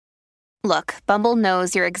Look, Bumble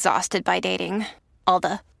knows you're exhausted by dating. All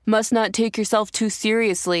the must not take yourself too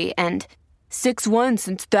seriously and 6'1"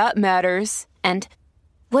 since that matters. And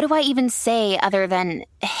what do I even say other than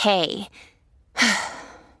hey?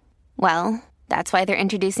 Well, that's why they're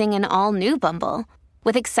introducing an all-new Bumble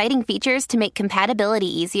with exciting features to make compatibility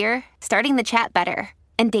easier, starting the chat better,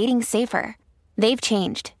 and dating safer. They've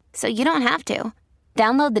changed, so you don't have to.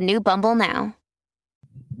 Download the new Bumble now.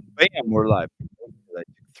 Bam, we're live. I took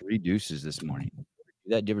 3 deuces this morning.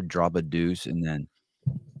 Did you ever drop a deuce and then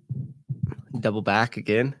double back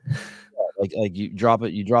again? Like you drop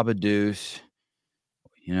a deuce,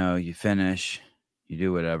 you finish, you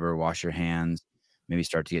do whatever, wash your hands, maybe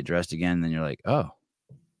start to get dressed again, and then you're like, oh.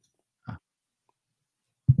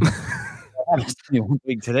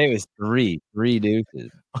 Today was three deuces.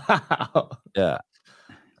 Wow. Yeah.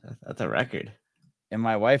 That's a record. And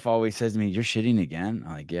my wife always says to me, "You're shitting again?"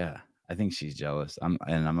 I'm like, yeah. I think she's jealous. I'm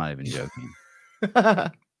not even joking.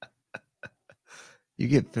 You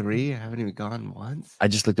get 3? I haven't even gone once. I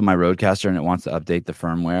just looked at my Roadcaster and it wants to update the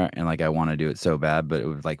firmware, and I want to do it so bad, but it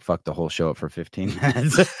would fuck the whole show up for 15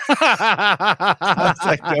 minutes. I was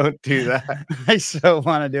like, don't do that. I so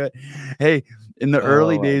want to do it. Hey, in the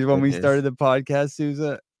early days when we started the podcast,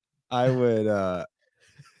 Sousa, I would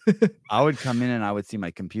come in and I would see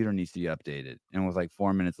my computer needs to be updated, and with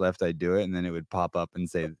 4 minutes left, I'd do it, and then it would pop up and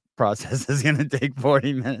say process is going to take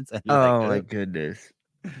 40 minutes. Oh my goodness.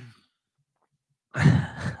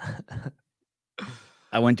 I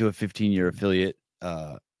went to a 15-year affiliate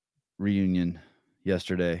reunion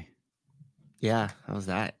yesterday. Yeah, how was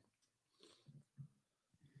that?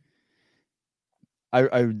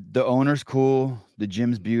 The owner's cool. The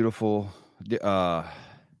gym's beautiful. To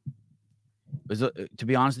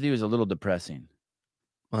be honest with you, it was a little depressing.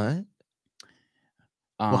 What?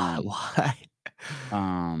 Why?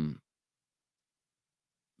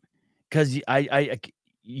 Because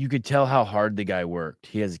you could tell how hard the guy worked.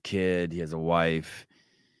 He has a kid. He has a wife.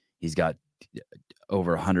 He's got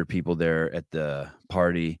over 100 people there at the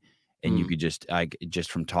party, and you could just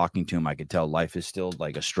from talking to him, I could tell life is still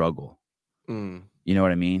a struggle. You know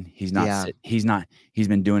what I mean? He's not. Yeah. He's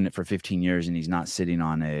been doing it for 15 years, and he's not sitting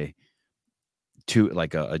on a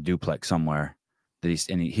duplex somewhere that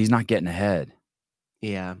he's not getting ahead.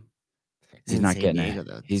 Yeah, he's not getting ahead.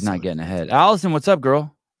 He's not getting ahead. Allison, what's up,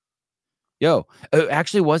 girl? Yo, it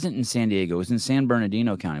actually wasn't in San Diego. It was in San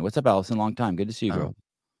Bernardino County. What's up, Allison? Long time. Good to see you, girl.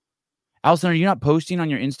 Allison, are you not posting on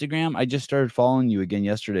your Instagram? I just started following you again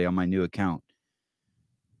yesterday on my new account.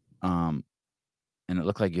 And it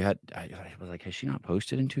looked like you had. I was like, has she not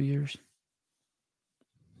posted in 2 years?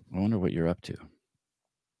 I wonder what you're up to.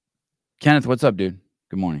 Kenneth, what's up, dude?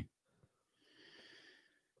 Good morning.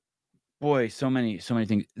 Boy, so many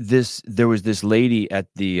things. There was this lady at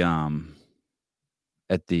the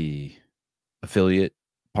affiliate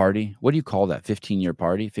party. What do you call that? 15-year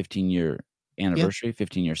party? 15-year anniversary? Yep.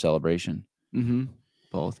 15-year celebration? Mm-hmm.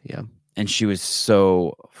 Both, yeah. And she was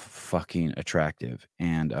so fucking attractive.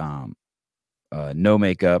 And no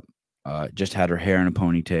makeup, just had her hair in a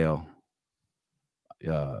ponytail.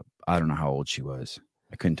 I don't know how old she was.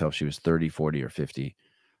 I couldn't tell if she was 30, 40, or 50.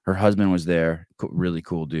 Her husband was there. Really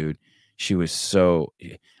cool dude. She was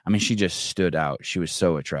she just stood out. She was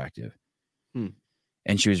so attractive.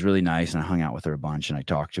 And she was really nice, and I hung out with her a bunch, and I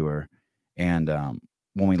talked to her. And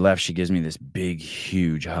when we left, she gives me this big,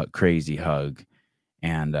 huge, crazy hug.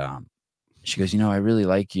 And she goes, I really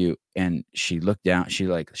like you. And she looked down. She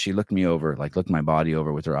looked me over, looked my body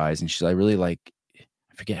over with her eyes. And she's like, I really like, I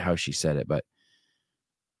forget how she said it, but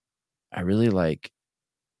I really like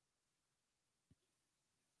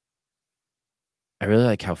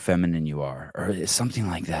how feminine you are, or something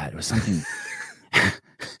like that. It was something.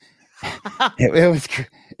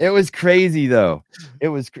 It was crazy though. It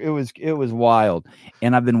was wild.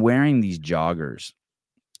 And I've been wearing these joggers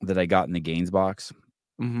that I got in the Gaines box.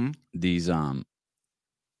 Mm-hmm. These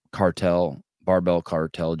barbell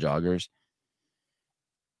cartel joggers.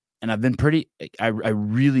 And I've been I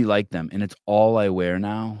really like them, and it's all I wear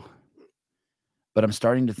now. But I'm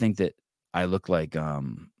starting to think that I look like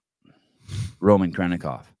Roman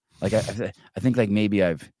Krennikov. I think maybe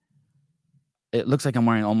it looks like I'm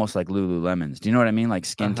wearing almost like Lululemons. Do you know what I mean? Like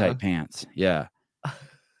skin tight pants. Yeah.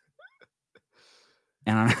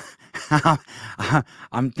 And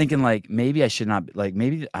I'm thinking maybe I should not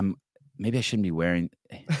maybe I shouldn't be wearing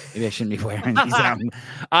these.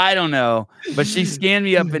 I don't know. But she scanned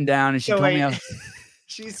me up and down, and she told me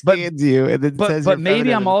she scans you, and then says, but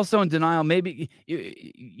maybe I'm also in denial. Maybe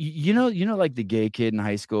you know, like the gay kid in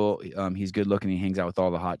high school. He's good looking. He hangs out with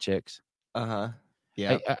all the hot chicks. Yeah.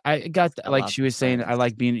 Yeah. I got A like lot she of was saying, I friends.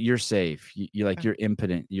 like being, you're safe. You like, you're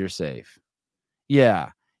impotent. You're safe. Yeah.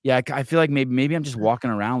 Yeah. I feel like maybe I'm just walking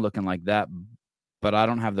around looking like that, but I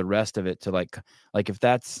don't have the rest of it to like if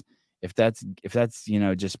that's,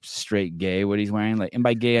 just straight gay, what he's wearing, like, and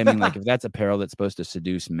by gay, I mean, like, if that's apparel that's supposed to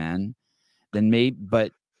seduce men, then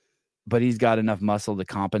but he's got enough muscle to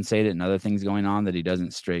compensate it and other things going on that he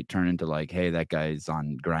doesn't straight turn into like, hey, that guy's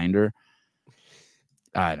on Grindr.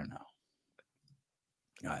 I don't know.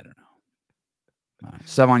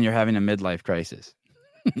 Someone, you're having a midlife crisis.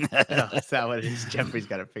 No, is that what it is? Jeffrey's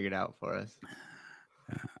got it figured out for us.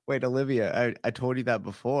 Wait, Olivia, I told you that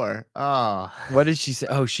before. Oh, What did she say?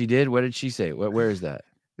 Oh, she did. What did she say? Where is that?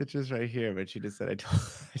 it's just right here, but she just said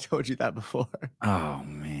I told you that before. Oh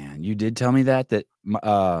man, you did tell me that.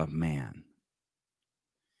 Man.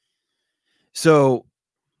 So,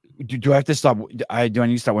 do I have to stop? Do I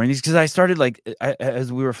need to stop wearing these? Because I started like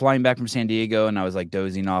as we were flying back from San Diego, and I was like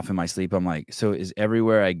dozing off in my sleep. I'm like, so is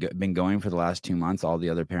everywhere I've been going for the last 2 months, all the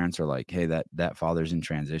other parents are like, hey, that father's in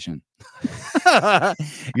transition. Do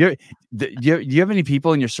you have any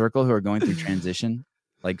people in your circle who are going through transition?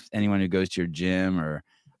 Like anyone who goes to your gym or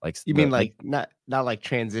like You mean like not like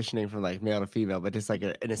transitioning from like male to female, but just like in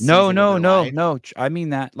a no, season of their life? no. I mean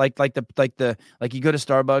that like you go to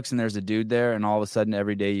Starbucks and there's a dude there, and all of a sudden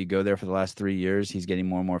every day you go there for the last 3 years, he's getting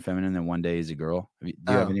more and more feminine, and one day he's a girl. Do you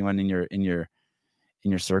have anyone in your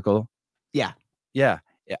circle? Yeah. Yeah.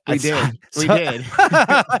 We did. We did.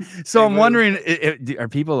 So I'm wondering, are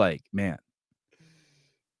people like, man,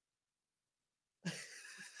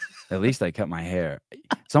 at least I cut my hair.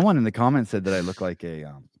 Someone in the comments said that I look like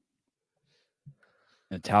a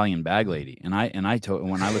Italian bag lady, and I told,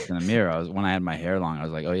 when I looked in the mirror, when I had my hair long, I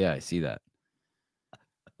was like, oh yeah, I see that.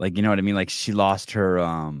 Like, you know what I mean? Like she lost her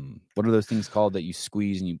what are those things called that you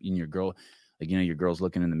squeeze and your girl, like, your girl's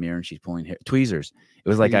looking in the mirror and she's pulling hair, tweezers. It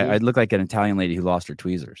was like I look like an Italian lady who lost her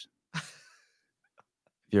tweezers. If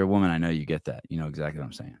you're a woman, I know you get that. You know exactly what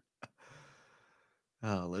I'm saying.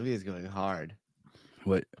 Oh, Olivia's going hard.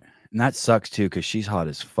 What? And that sucks too, because she's hot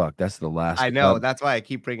as fuck. That's the last. I know. That's why I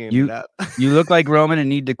keep bringing it up. You look like Roman and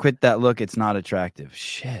need to quit that look. It's not attractive.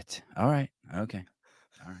 Shit. All right. Okay.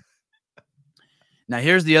 All right. Now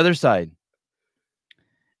here's the other side.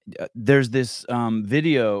 There's this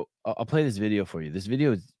video. I'll play this video for you. This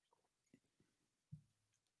video is.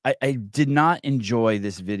 I did not enjoy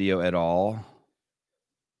this video at all.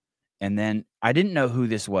 And then I didn't know who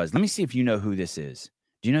this was. Let me see if you know who this is.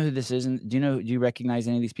 Do you know who this is? And do you recognize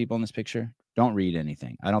any of these people in this picture? Don't read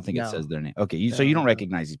anything. I don't think it says their name. Okay, so you don't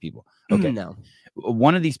recognize these people. Okay, no.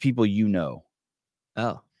 One of these people, you know.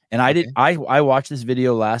 Oh, and I did. I watched this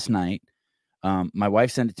video last night. My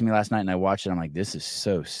wife sent it to me last night, and I watched it. I'm like, this is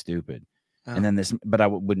so stupid. Oh. And then but I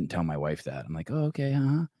wouldn't tell my wife that. I'm like, oh, okay,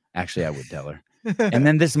 Actually, I would tell her. And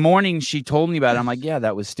then this morning, she told me about it. I'm like, yeah,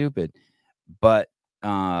 that was stupid. But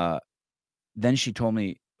then she told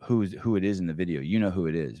me who it is in the video. You know who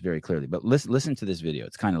it is very clearly. But listen to this video.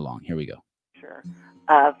 It's kind of long. Here we go.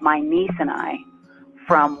 Of my niece and I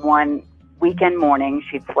from one weekend morning.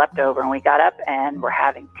 She'd slept over and we got up and we're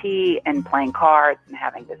having tea and playing cards and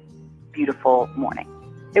having this beautiful morning.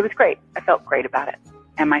 It was great. I felt great about it.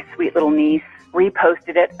 And my sweet little niece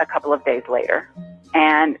reposted it a couple of days later.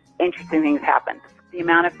 And interesting things happened. The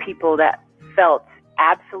amount of people that felt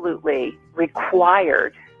absolutely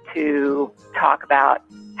required to talk about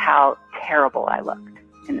how terrible I looked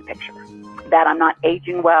in the picture. That I'm not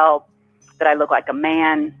aging well, that I look like a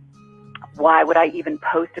man. Why would I even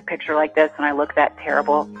post a picture like this when I look that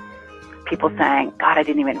terrible? People saying, God, I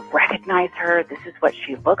didn't even recognize her. This is what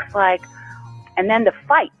she looks like. And then the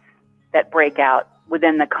fights that break out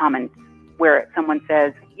within the comments where someone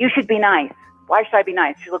says, you should be nice. Why should I be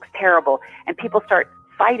nice? She looks terrible. And people start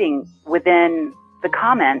fighting within the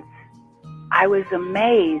comments. I was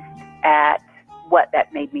amazed at what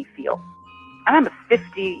that made me feel. I'm a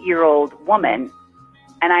 50-year-old woman,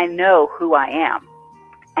 and I know who I am.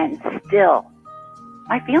 And still,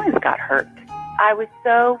 my feelings got hurt. I was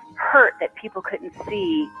so hurt that people couldn't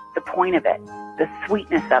see the point of it, the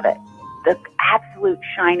sweetness of it, the absolute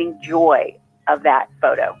shining joy of that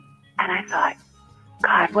photo. And I thought,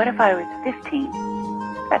 God, what if I was 15?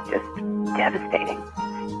 That's just devastating.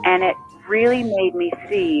 And it really made me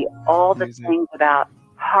see all the things about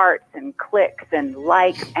hearts and clicks and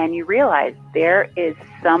likes, and you realize there is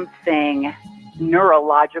something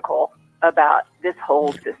neurological about this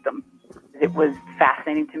whole system. It was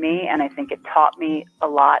fascinating to me, and I think it taught me a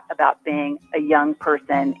lot about being a young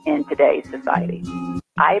person in today's society.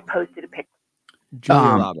 I posted a picture.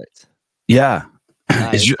 Julia Roberts. Yeah.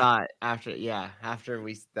 I thought after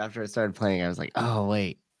it started playing, I was like, oh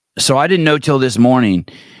wait, So I didn't know till this morning.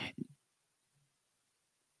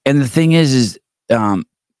 And the thing is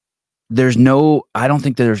there's no, I don't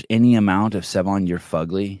think there's any amount of Sevon, you're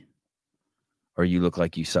fugly, or you look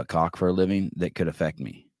like you suck cock for a living that could affect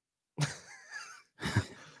me.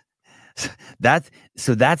 That's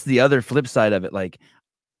the other flip side of it. Like,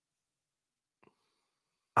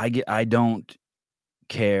 I don't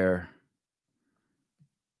care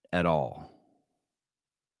at all.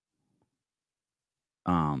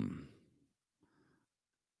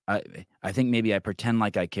 I think maybe I pretend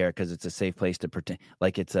like I care because it's a safe place to pretend.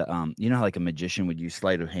 Like it's a you know how like a magician would use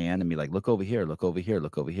sleight of hand and be like, look over here, look over here,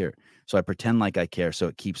 look over here. So I pretend like I care, so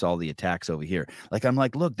it keeps all the attacks over here. Like I'm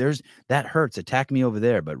like, look, that hurts. Attack me over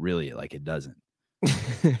there, but really, like it doesn't.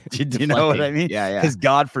 Do you know what I mean? Yeah. Because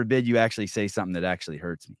God forbid you actually say something that actually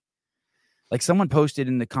hurts me. Like someone posted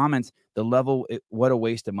in the comments, what a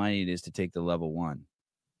waste of money it is to take the level 1.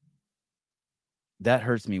 That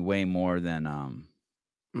hurts me way more than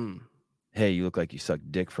hey, you look like you suck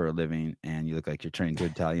dick for a living and you look like you're turning to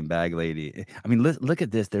an Italian bag lady. I mean, look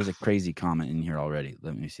at this. There's a crazy comment in here already.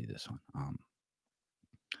 Let me see this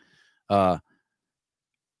one.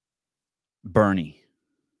 Bernie.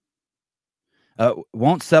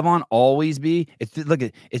 Won't Sevon always be? Look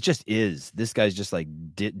at it. Just is. This guy's just like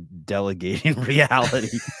delegating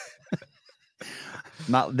reality.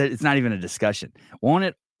 It's not even a discussion.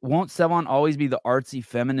 Won't Sevon always be the artsy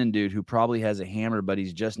feminine dude who probably has a hammer, but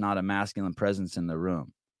he's just not a masculine presence in the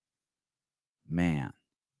room? Man.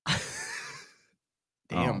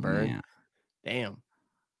 Damn, Bird. Man. Damn.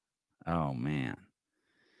 Oh, man.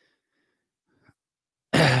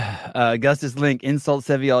 Augustus Link, insult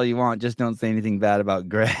Sevy all you want. Just don't say anything bad about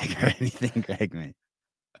Greg or anything Greg made.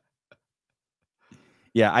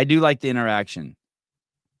 Yeah, I do like the interaction.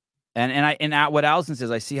 And what Allison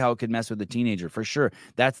says, I see how it could mess with the teenager for sure.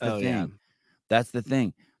 That's the thing. Yeah. That's the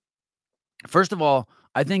thing. First of all,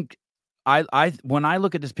 I think when I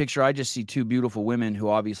look at this picture, I just see 2 beautiful women who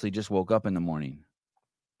obviously just woke up in the morning.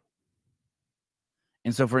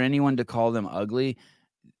 And so for anyone to call them ugly,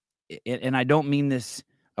 and I don't mean this,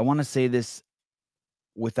 I want to say this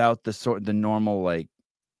without the normal like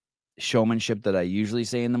showmanship that I usually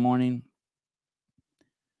say in the morning.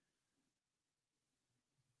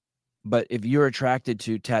 But if you're attracted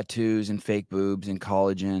to tattoos and fake boobs and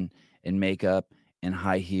collagen and makeup and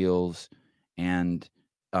high heels and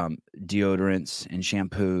deodorants and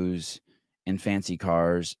shampoos and fancy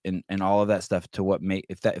cars and all of that stuff, to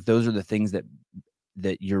if those are the things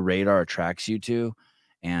that your radar attracts you to,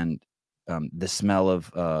 and the smell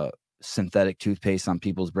of synthetic toothpaste on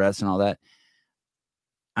people's breaths and all that,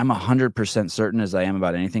 I'm 100% certain, as I am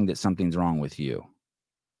about anything, that something's wrong with you.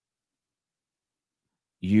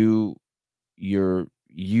 You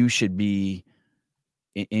should be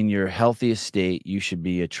in your healthiest state. You should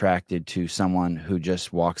be attracted to someone who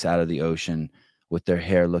just walks out of the ocean with their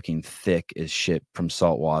hair looking thick as shit from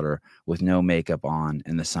salt water, with no makeup on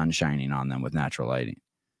and the sun shining on them with natural lighting,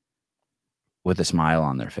 with a smile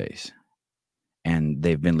on their face. And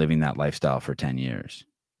they've been living that lifestyle for 10 years.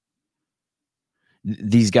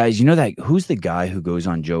 These guys, you know, that who's the guy who goes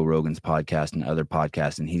on Joe Rogan's podcast and other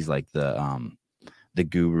podcasts, and he's like the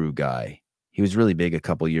guru guy. He was really big a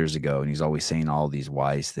couple years ago, and he's always saying all these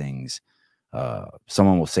wise things.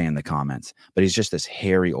 Someone will say in the comments, but he's just this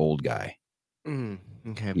hairy old guy.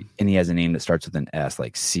 Okay. And he has a name that starts with an S,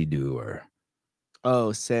 like Sidhu or. Oh,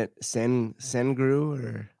 Sengru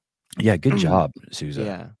or. Yeah, good job, Souza.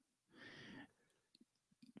 Yeah.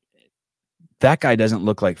 That guy doesn't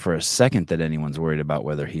look like for a second that anyone's worried about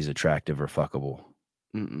whether he's attractive or fuckable.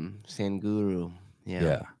 Sanguru.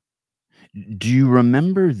 Yeah. Do you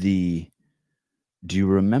remember the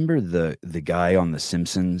guy on The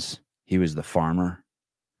Simpsons? He was the farmer,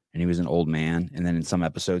 and he was an old man. And then in some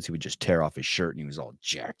episodes, he would just tear off his shirt, and he was all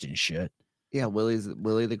jacked and shit. Yeah, Willie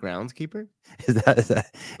the groundskeeper. Was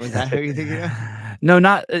that who you're thinking of? No,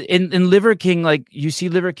 not in Liver King. Like, you see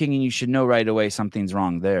Liver King, and you should know right away something's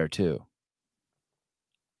wrong there too.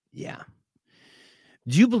 Yeah.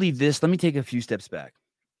 Do you believe this? Let me take a few steps back.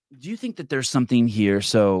 Do you think that there's something here?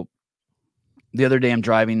 So the other day I'm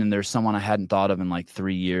driving and there's someone I hadn't thought of in like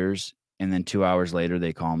 3 years. And then 2 hours later,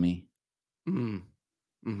 they call me. And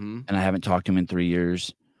I haven't talked to him in 3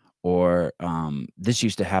 years. Or this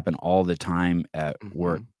used to happen all the time at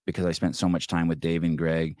work because I spent so much time with Dave and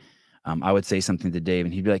Greg. I would say something to Dave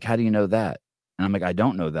and he'd be like, how do you know that? And I'm like, I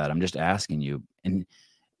don't know that. I'm just asking you. And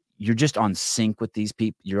you're just on sync with these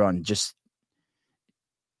people. You're on just,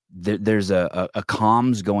 there's a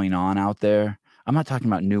comms going on out there. I'm not talking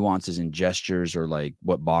about nuances in gestures or like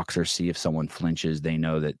what boxers see if someone flinches, they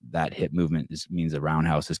know that hip movement means a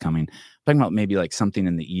roundhouse is coming. I'm talking about maybe like something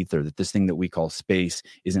in the ether, that this thing that we call space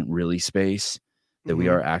isn't really space, that we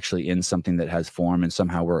are actually in something that has form, and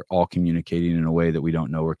somehow we're all communicating in a way that we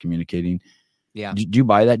don't know we're communicating. Yeah. Do you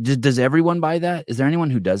buy that? Does everyone buy that? Is there anyone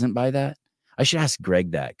who doesn't buy that? I should ask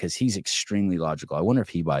Greg that, because he's extremely logical. I wonder if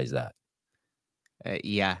he buys that.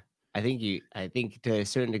 Yeah. I think to a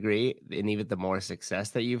certain degree, and even the more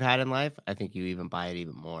success that you've had in life, I think you even buy it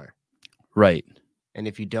even more. Right. And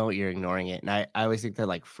if you don't, you're ignoring it. And I always think they're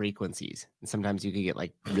like frequencies. And sometimes you could get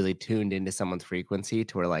like really tuned into someone's frequency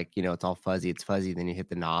to where like, it's all fuzzy. It's fuzzy. Then you hit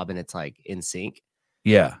the knob and it's like in sync.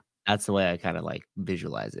 Yeah. That's the way I kind of like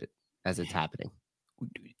visualize it as it's happening.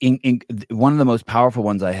 One of the most powerful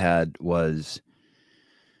ones I had was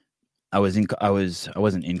I wasn't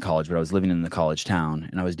in college, but I was living in the college town,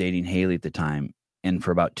 and I was dating Haley at the time. And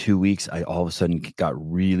for about 2 weeks, I all of a sudden got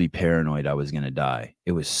really paranoid I was going to die.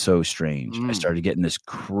 It was so strange. I started getting this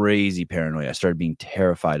crazy paranoia. I started being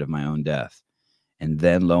terrified of my own death. And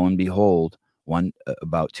then lo and behold,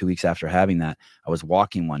 about 2 weeks after having that, I was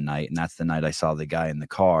walking one night, and that's the night I saw the guy in the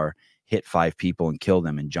car hit 5 people and kill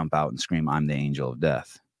them and jump out and scream, "I'm the angel of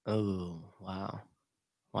death." Oh, wow.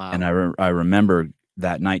 Wow. And I remember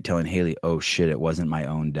that night telling Haley, "Oh shit, it wasn't my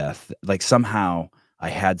own death." Like somehow I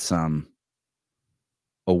had some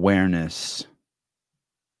awareness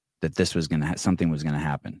that this was something was gonna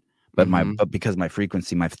happen. But but because my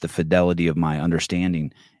frequency, the fidelity of my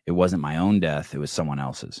understanding, it wasn't my own death, it was someone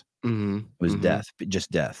else's. It was death,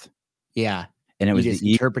 just death. Yeah. And it was just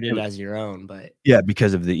interpreted it as your own, but yeah,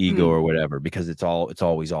 because of the ego or whatever, because it's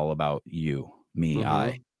always all about you, me,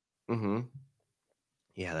 I.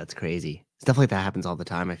 Yeah, that's crazy. Stuff like that happens all the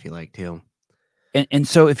time, I feel like, too. And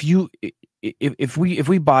so if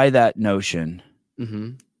we buy that notion,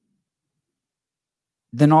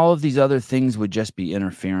 then all of these other things would just be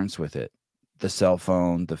interference with it. The cell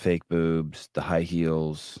phone, the fake boobs, the high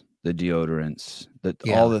heels, the deodorants,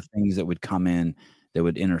 all the things that would come in that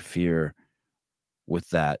would interfere with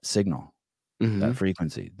that signal, that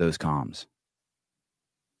frequency, those comms.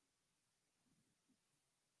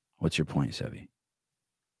 What's your point, Sevi?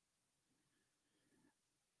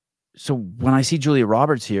 So when I see Julia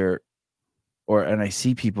Roberts here, and I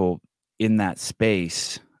see people in that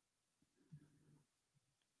space,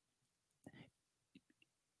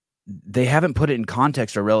 they haven't put it in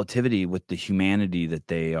context or relativity with the humanity that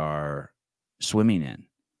they are swimming in.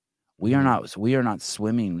 We are not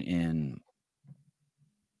swimming in.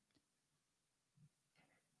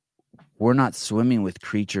 We're not swimming with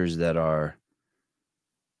creatures that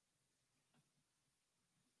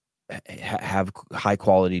have high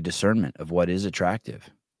quality discernment of what is attractive.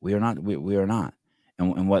 We are not. We are not.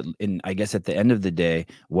 And I guess at the end of the day,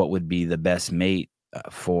 what would be the best mate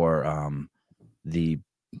for the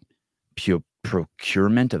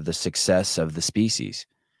procurement of the success of the species?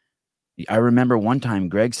 I remember one time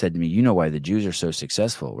Greg said to me, "You know why the Jews are so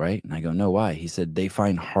successful, right?" And I go, "No, why?" He said, "They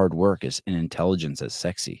find hard work and intelligence as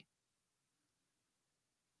sexy."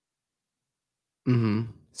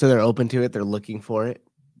 So they're open to it. They're looking for it.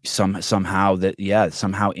 Somehow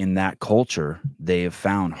in that culture, they have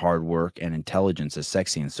found hard work and intelligence as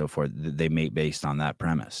sexy and so forth. They mate based on that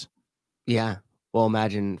premise. Yeah. Well,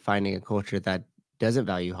 imagine finding a culture that doesn't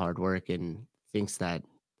value hard work and thinks that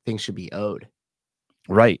things should be owed.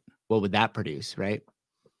 Right. What would that produce, right?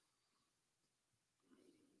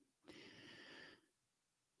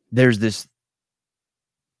 There's this.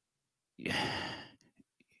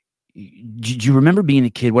 Do you remember being a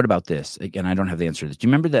kid? What about this? Again, I don't have the answer to this. Do you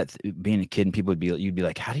remember that being a kid and you'd be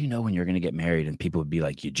like, "How do you know when you're going to get married?" And people would be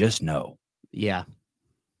like, "You just know." Yeah.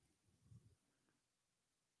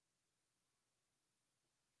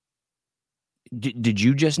 Did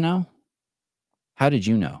you just know? How did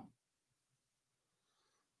you know?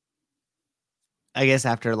 I guess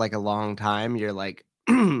after like a long time, you're like,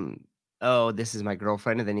 "Oh, this is my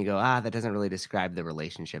girlfriend," and then you go, that doesn't really describe the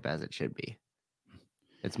relationship as it should be.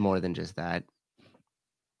 It's more than just that.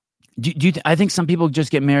 I think some people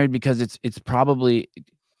just get married because it's probably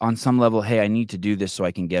on some level, hey, I need to do this so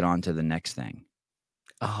I can get on to the next thing.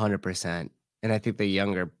 100%. And I think the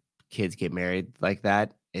younger kids get married like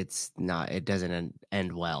that. It doesn't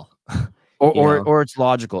end well. Or it's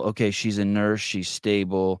logical. Okay, she's a nurse, she's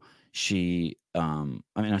stable, I'm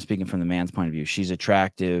speaking from the man's point of view. She's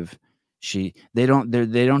attractive. They don't do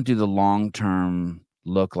the long-term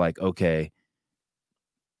look like, okay,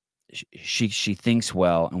 she thinks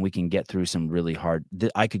well, and we can get through some really hard.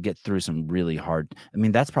 I could get through some really hard. I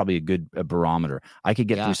mean, that's probably a good barometer. I could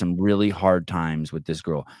get through some really hard times with this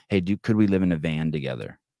girl. Hey, could we live in a van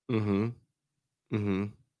together? Mm-hmm.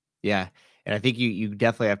 Yeah. And I think you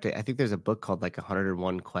definitely have to. I think there's a book called like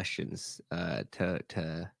 101 questions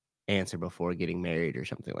to answer before getting married or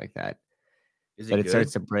something like that. Is But it it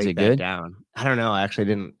starts good? to Is break it that good? down. I don't know. I actually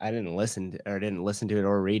didn't listen to it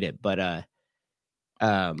or read it, but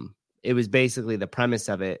it was basically the premise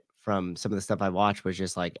of it from some of the stuff I watched was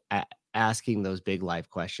just like asking those big life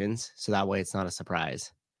questions, so that way it's not a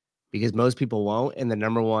surprise because most people won't. And the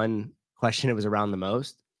number one question it was around the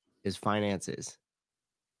most is finances.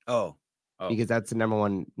 Oh. Because that's the number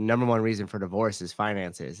one reason for divorce is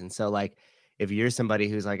finances. And so like if you're somebody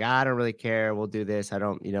who's like, I don't really care, we'll do this. I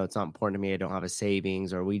don't, it's not important to me. I don't have a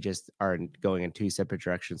savings, or we just are going in two separate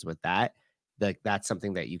directions with that. Like that's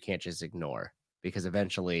something that you can't just ignore because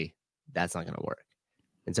eventually that's not going to work.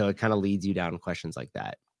 And so it kind of leads you down questions like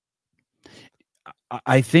that.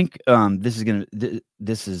 I think this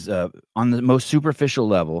is on the most superficial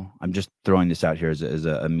level. I'm just throwing this out here as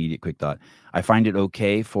a immediate quick thought. I find it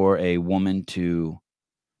okay for a woman to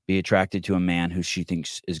be attracted to a man who she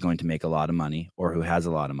thinks is going to make a lot of money or who has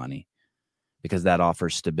a lot of money, because that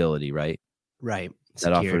offers stability, right? Right.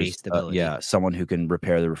 That Security, offers, stability. someone who can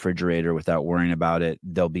repair the refrigerator without worrying about it.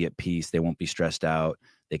 They'll be at peace. They won't be stressed out.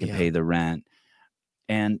 They can pay the rent.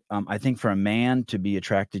 And I think for a man to be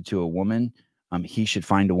attracted to a woman, he should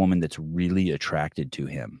find a woman that's really attracted to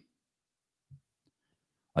him.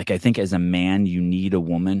 Like, I think as a man, you need a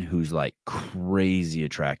woman who's like crazy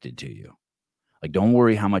attracted to you. Like, don't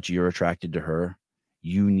worry how much you're attracted to her.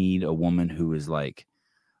 You need a woman who is like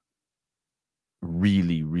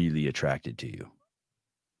really, really attracted to you.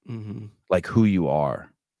 Mm-hmm. Like who you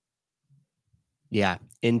are. Yeah.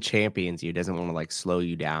 In champions you, doesn't want to like slow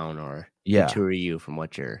you down or deter you from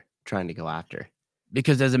what you're trying to go after.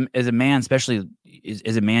 Because as a man, especially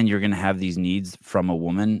as a man, you're going to have these needs from a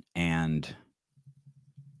woman, and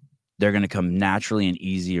they're going to come naturally and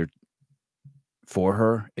easier for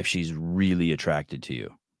her if she's really attracted to you.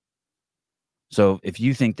 So if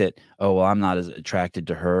you think that, oh, well, I'm not as attracted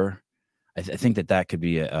to her, I think that could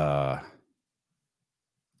be a,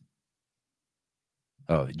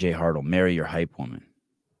 Jay Hartle, marry your hype woman.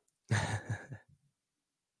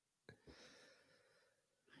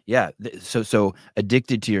 Yeah. So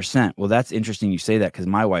addicted to your scent. Well, that's interesting you say that, because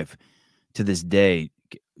my wife to this day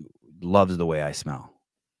loves the way I smell.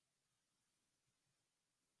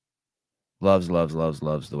 Loves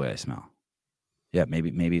the way I smell. Yeah,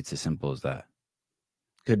 maybe it's as simple as that.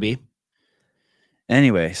 Could be.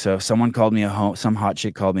 Anyway, so someone called me some hot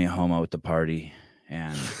chick called me a homo at the party,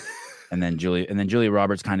 and then Julia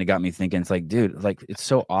Roberts kind of got me thinking. It's like, dude, like it's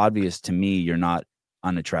so obvious to me you're not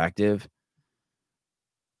unattractive.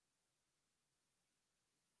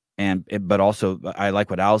 But also, I like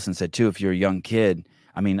what Allison said too. If you're a young kid,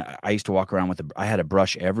 I mean, I used to walk around I had a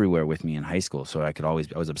brush everywhere with me in high school, so I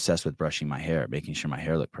was obsessed with brushing my hair, making sure my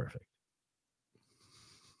hair looked perfect.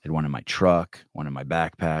 I had one in my truck, one in my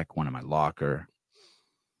backpack, one in my locker.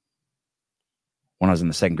 When I was in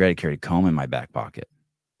the second grade, I carried a comb in my back pocket.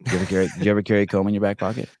 Did you ever carry a comb in your back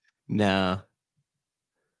pocket? No.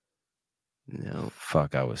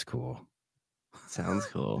 Fuck, I was cool. Sounds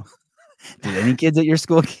cool. Did any kids at your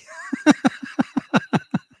school?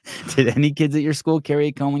 Did any kids at your school carry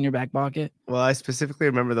a comb in your back pocket? Well, I specifically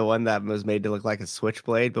remember the one that was made to look like a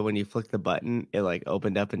switchblade, but when you flick the button, it like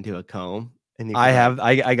opened up into a comb. And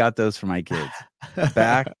I got those for my kids.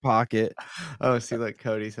 Back pocket. Oh, see, like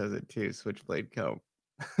Cody says it too. Switchblade comb.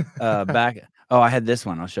 Back. Oh, I had this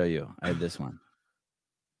one. I'll show you. I had this one.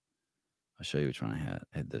 I'll show you which one I had.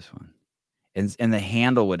 I had this one. And the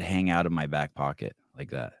handle would hang out of my back pocket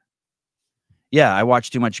like that. Yeah, I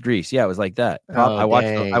watched too much Grease. Yeah, it was like that. I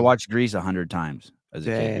watched Grease 100 times as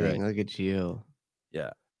a kid. You're right. Look at you.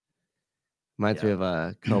 Yeah. Reminds me of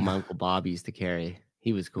a comb my Uncle Bob used to carry.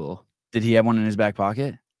 He was cool. Did he have one in his back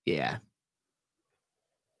pocket? Yeah.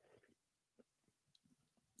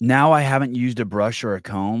 Now I haven't used a brush or a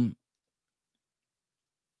comb.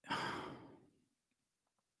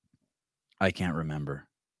 I can't remember.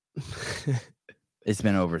 It's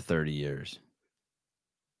been over 30 years.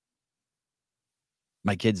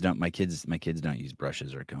 My kids don't use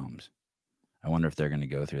brushes or combs. I wonder if they're going to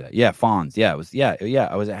go through that. Yeah, Fonz. Yeah, it was. Yeah.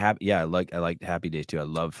 I was happy. Yeah, I liked Happy Days too. I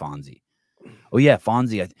love Fonzie. Oh yeah,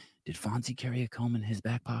 Fonzie. Did Fonzie carry a comb in his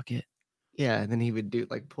back pocket? Yeah, and then he would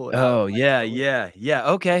pull it out. Oh yeah.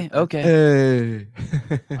 Okay. Hey.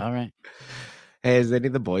 All right. Hey, has any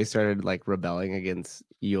of the boys started like rebelling against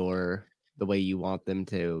the way you want them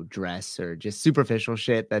to dress, or just superficial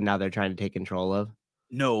shit that now they're trying to take control of?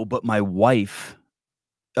 No, but my wife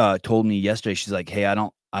told me yesterday. She's like, "Hey, I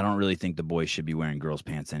don't really think the boys should be wearing girls'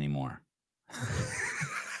 pants anymore."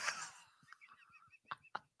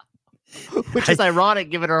 which is ironic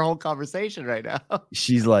given our whole conversation right now.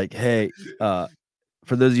 She's like, hey,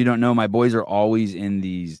 for those of you who don't know, my boys are always in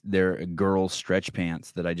they're girl stretch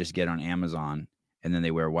pants that I just get on Amazon, and then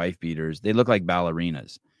they wear wife beaters. They look like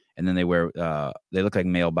ballerinas, and then they look like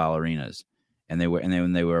male ballerinas, and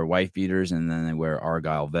then they wear wife beaters, and then they wear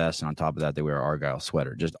Argyle vests, and on top of that, they wear Argyle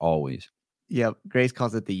sweater, just always. Yep, Grace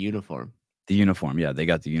calls it the uniform. The uniform, yeah, they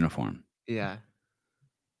got the uniform. Yeah.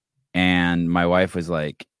 And my wife was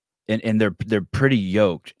like, and they're pretty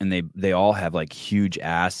yoked, and they all have like huge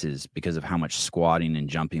asses because of how much squatting and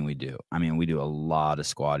jumping we do. I mean, we do a lot of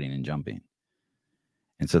squatting and jumping,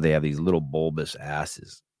 and so they have these little bulbous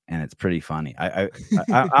asses, and it's pretty funny.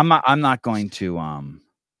 I'm not going to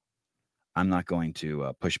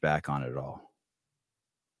push back on it at all.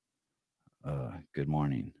 Good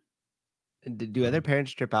morning. Do other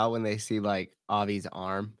parents trip out when they see like Avi's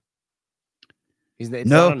arm? It's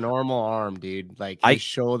No. not a normal arm, dude. Like his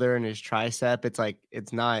shoulder and his tricep, it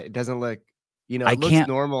doesn't look, it looks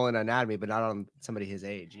normal in anatomy, but not on somebody his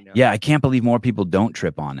age, Yeah, I can't believe more people don't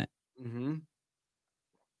trip on it. Mm-hmm.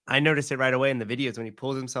 I noticed it right away in the videos when he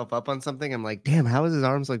pulls himself up on something. I'm like, damn, how is his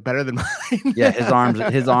arms look better than mine? Yeah,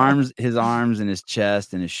 his arms and his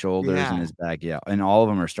chest and his shoulders and his back. Yeah. And all of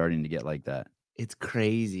them are starting to get like that. It's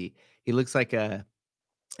crazy. He looks like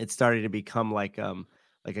it's starting to become like a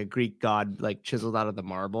Greek god, like chiseled out of the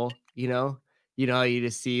marble, how you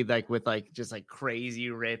just see like with like just like crazy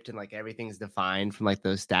ripped and like everything's defined from like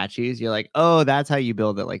those statues. You're like, oh, that's how you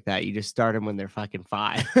build it like that. You just start him when they're fucking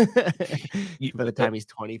 5. By the time he's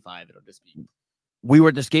 25, it'll just be. We were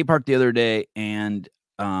at the skate park the other day, and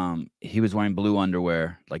he was wearing blue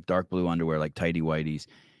underwear, like dark blue underwear, like tighty whities,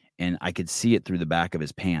 and I could see it through the back of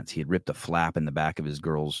his pants. He had ripped a flap in the back of his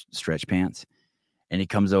girl's stretch pants. And he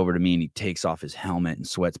comes over to me and he takes off his helmet and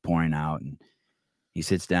sweat's pouring out. And he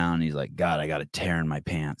sits down and he's like, God, I got a tear in my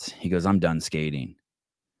pants. He goes, I'm done skating.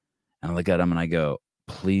 And I look at him and I go,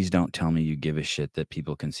 please don't tell me you give a shit that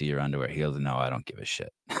people can see your underwear. He goes, no, I don't give a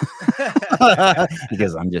shit. He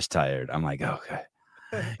goes, I'm just tired. I'm like, okay.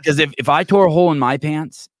 Because if I tore a hole in my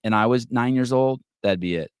pants and I was 9 years old, that'd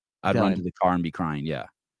be it. I'd run to the car and be crying. Yeah.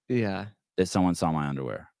 Yeah. That someone saw my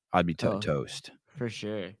underwear. I'd be toast. For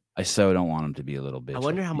sure. I so don't want him to be a little bitch. I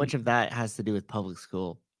wonder how much of that has to do with public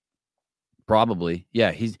school. Probably.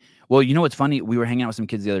 Yeah. Well, you know what's funny? We were hanging out with some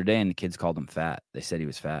kids the other day and the kids called him fat. They said he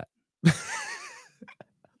was fat.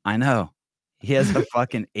 I know. He has a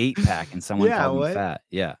fucking 8-pack and someone called him fat.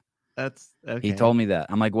 Yeah. That's okay. He told me that.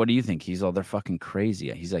 I'm like, what do you think? They're fucking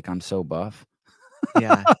crazy. He's like, I'm so buff.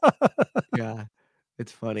 Yeah. Yeah.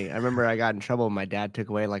 It's funny. I remember I got in trouble when my dad took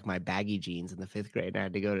away like my baggy jeans in the 5th grade. And I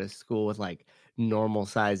had to go to school with like normal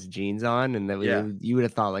sized jeans on, and then you would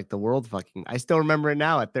have thought like the world fucking. I still remember it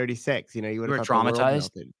now at 36. You would have thought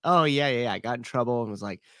traumatized. Oh yeah. I got in trouble and was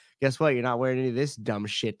like, guess what? You're not wearing any of this dumb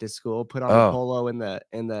shit to school. Put on a polo in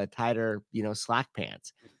the tighter slack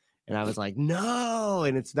pants. And I was like, no.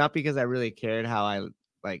 And it's not because I really cared how I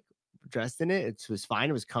like dressed in it. It was fine.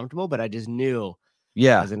 It was comfortable, but I just knew.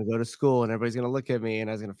 Yeah. I was going to go to school and everybody's going to look at me and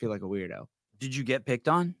I was going to feel like a weirdo. Did you get picked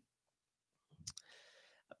on?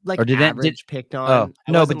 Like, or did picked on?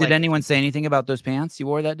 No, but did anyone say anything about those pants you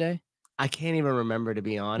wore that day? I can't even remember, to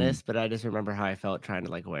be honest, but I just remember how I felt trying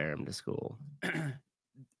to like wear them to school.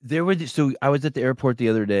 So I was at the airport the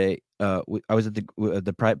other day. I was at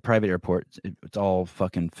the private airport. It's all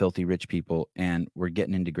fucking filthy rich people, and we're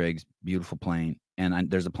getting into Greg's beautiful plane. And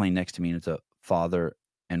there's a plane next to me, and it's a father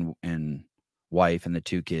and wife and the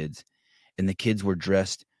 2 kids, and the kids were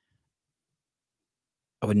dressed.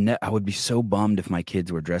 I would be so bummed if my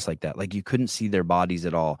kids were dressed like that. Like you couldn't see their bodies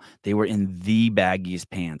at all. They were in the baggiest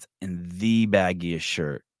pants and the baggiest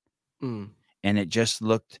shirt, and it just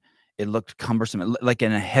looked. It looked cumbersome. Like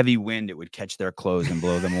in a heavy wind, it would catch their clothes and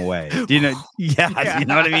blow them away. Do you know? Yeah, you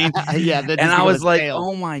know what I mean? Yeah. And I was like,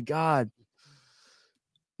 oh my God.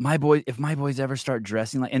 If my boys ever start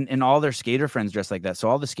dressing like, and all their skater friends dress like that. So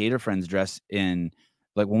all the skater friends dress in,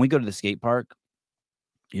 like when we go to the skate park,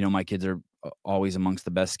 my kids are always amongst the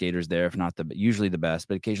best skaters there, if not usually the best,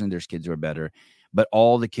 but occasionally there's kids who are better. But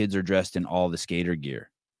all the kids are dressed in all the skater gear,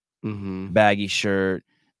 baggy shirt,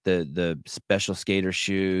 the special skater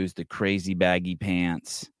shoes, the crazy baggy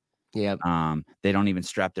pants. Yeah. They don't even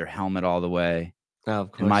strap their helmet all the way. Oh,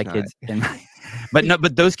 of course. And my kids,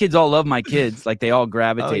 but those kids all love my kids. Like they all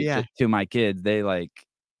gravitate to my kids. They like,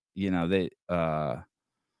 but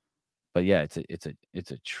yeah,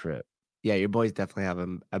 it's a trip. Yeah, your boys definitely have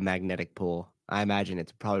a magnetic pull. I imagine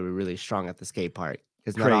it's probably really strong at the skate park.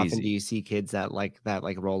 Because not often do you see kids that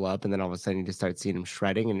roll up and then all of a sudden you just start seeing them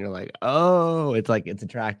shredding and you're like, oh, it's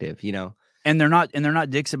attractive, And they're not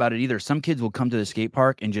dicks about it either. Some kids will come to the skate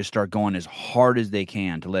park and just start going as hard as they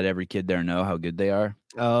can to let every kid there know how good they are.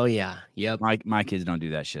 Oh yeah. Yep. My kids don't do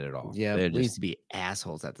that shit at all. Yeah. They We used to be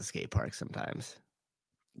assholes at the skate park sometimes.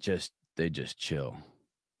 They just chill.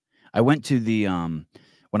 I went to the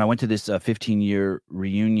when I went to this 15-year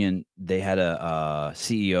reunion, they had a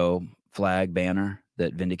CEO flag banner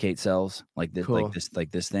that Vindicate sells, like this, Cool. like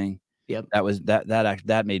this thing. Yep.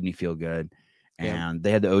 That made me feel good. And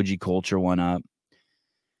they had the OG Culture one up.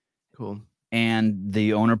 Cool. And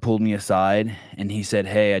the owner pulled me aside and he said,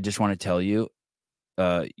 "Hey, I just want to tell you,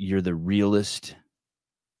 you're the realest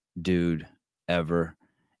dude ever,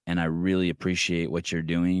 and I really appreciate what you're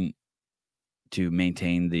doing to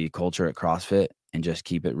maintain the culture at CrossFit and just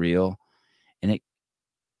keep it real." And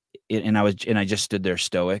I just stood there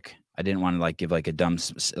stoic. I didn't want to like give like a dumb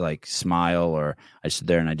like smile, or I stood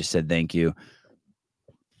there and I just said thank you.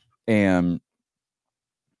 And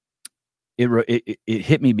it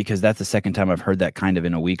hit me because that's the second time I've heard that kind of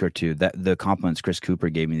in a week or two. That the compliments Chris Cooper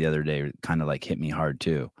gave me the other day kind of like hit me hard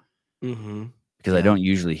too. Mm-hmm. Because I don't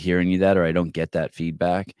usually hear any of that, or I don't get that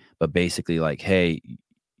feedback. But basically, like, hey,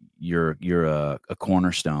 you're a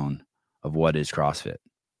cornerstone of what is CrossFit.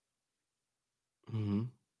 Mm-hmm.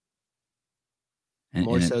 And,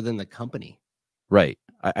 More so than the company. Right.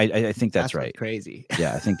 I think that's right. Crazy.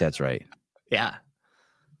 Yeah, I think that's right. Yeah.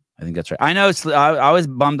 I think that's right. I know. I was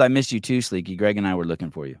bummed I missed you too, Sleeky. Greg and I were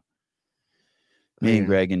looking for you. Me and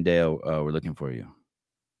Greg and Dale were looking for you.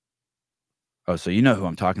 Oh, so you know who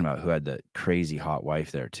I'm talking about, who had the crazy hot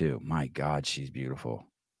wife there too. My God, she's beautiful.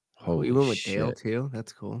 Holy you went with shit. Dale too?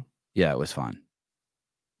 That's cool. Yeah, it was fun.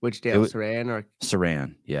 Which Dale? Saran or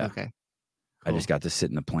Saran, yeah. Okay. Cool. I just got to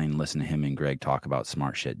sit in the plane and listen to him and Greg talk about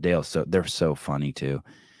smart shit. Dale, they're so funny too.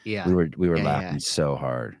 Yeah. We were laughing so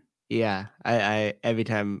hard. Yeah. I every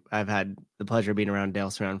time I've had the pleasure of being around Dale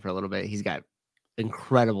Saran for a little bit, he's got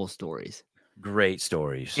incredible stories. Great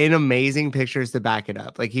stories. And amazing pictures to back it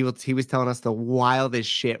up. Like he was telling us the wildest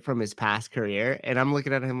shit from his past career. And I'm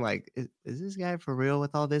looking at him like, is this guy for real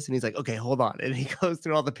with all this? And he's like, okay, hold on. And he goes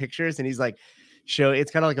through all the pictures and he's like,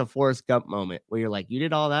 it's kind of like a Forrest Gump moment where you're like, you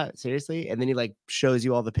did all that? Seriously? And then he like shows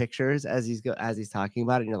you all the pictures as he's talking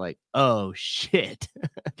about it. And you're like, oh shit.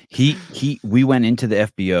 We went into the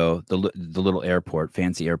FBO, the little airport,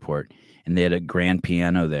 fancy airport, and they had a grand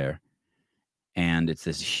piano there. And it's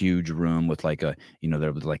this huge room with like there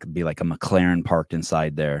would be like a McLaren parked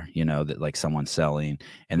inside there, that like someone's selling,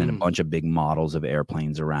 and then a bunch of big models of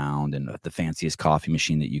airplanes around, and the fanciest coffee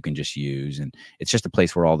machine that you can just use. And it's just a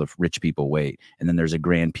place where all the rich people wait. And then there's a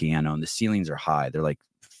grand piano, and the ceilings are high. They're like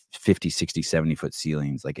 50, 60, 70 foot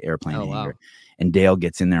ceilings, like airplane hanger. Wow. And Dale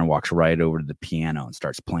gets in there and walks right over to the piano and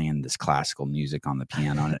starts playing this classical music on the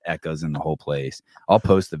piano, and it echoes in the whole place. I'll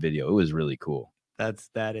post the video. It was really cool.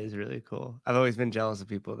 That is really cool. I've always been jealous of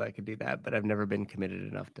people that could do that, but I've never been committed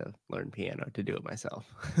enough to learn piano to do it myself.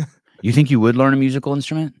 You think you would learn a musical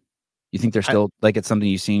instrument? You think they're still like it's something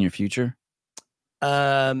you see in your future?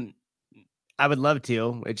 I would love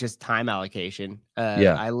to. It's just time allocation.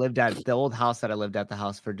 I lived at the old house that I lived at, the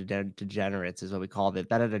house for degenerates is what we called it.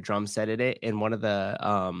 That had a drum set in it, and one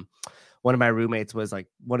of my roommates was like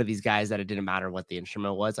one of these guys that it didn't matter what the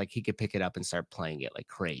instrument was. Like he could pick it up and start playing it like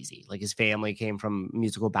crazy. Like his family came from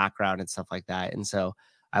musical background and stuff like that. And so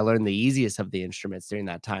I learned the easiest of the instruments during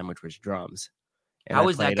that time, which was drums. And how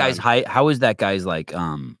is that guy's like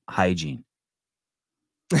hygiene?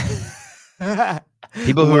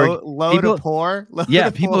 People who are low to poor.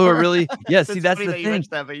 People who are really see that's the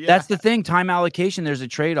thing. That's the thing. Time allocation. There's a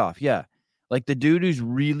trade-off. Yeah. Like the dude who's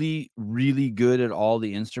really, really good at all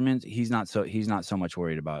the instruments, he's not so much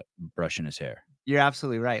worried about brushing his hair. You're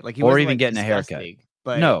absolutely right. Like or even getting a haircut.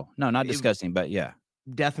 But no, not disgusting, but yeah.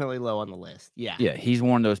 Definitely low on the list. Yeah. Yeah, he's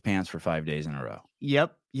worn those pants for 5 days in a row.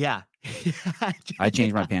 Yep. Yeah. I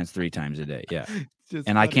change my pants 3 times a day. Yeah.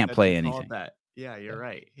 And I can't play anything. Yeah, you're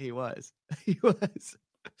right. He was. He was.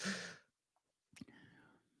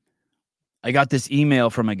 I got this email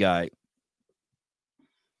from a guy.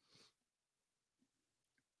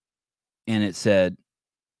 And it said,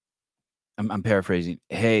 I'm paraphrasing.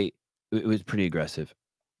 Hey, it was pretty aggressive.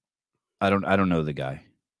 I don't know the guy.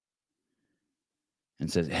 And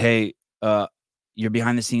says, hey, your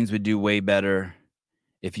behind the scenes would do way better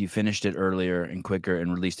if you finished it earlier and quicker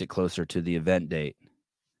and released it closer to the event date.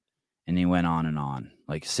 And he went on,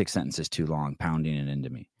 like 6 sentences too long, pounding it into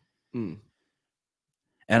me. And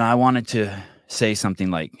I wanted to say something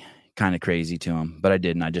like kind of crazy to him, but I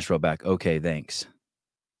didn't. I just wrote back, okay, thanks.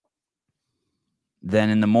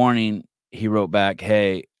 Then in the morning, he wrote back,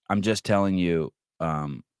 hey, I'm just telling you,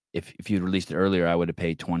 if you'd released it earlier, I would have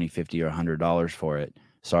paid $20, $50, or $100 for it.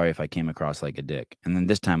 Sorry if I came across like a dick. And then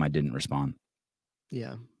this time I didn't respond.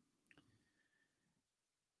 Yeah.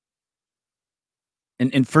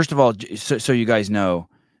 And first of all, so you guys know,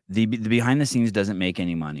 the behind the scenes doesn't make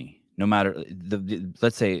any money. No matter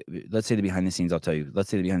let's say the behind the scenes, I'll tell you, let's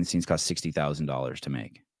say the behind the scenes costs $60,000 to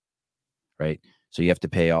make, right? So you have to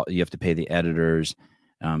pay the editors.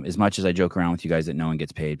 As much as I joke around with you guys that no one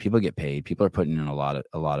gets paid, people get paid. People are putting in a lot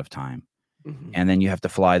of time. Mm-hmm. And then you have to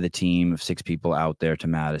fly the team of 6 people out there to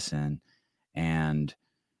Madison, and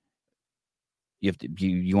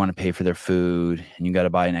you want to pay for their food, and you got to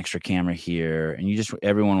buy an extra camera here, and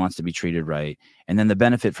everyone wants to be treated right. And then the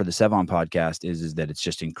benefit for the Sevon podcast is that it's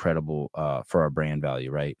just incredible for our brand value,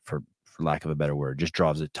 right? For lack of a better word, just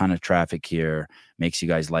draws a ton of traffic here, makes you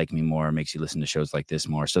guys like me more, makes you listen to shows like this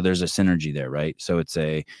more. So there's a synergy there, right? So it's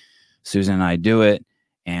Susan and I do it,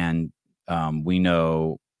 and we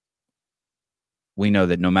know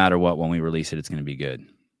that no matter what, when we release it, it's going to be good.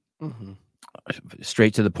 Mm-hmm.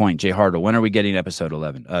 Straight to the point. Jay Hartle, when are we getting episode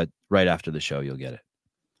 11? Right after the show, you'll get it.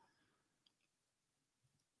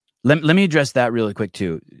 Let me address that really quick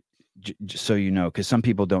too, just so you know, because some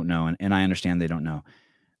people don't know, and I understand they don't know.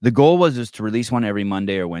 The goal was to release one every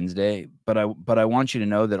Monday or Wednesday, but I want you to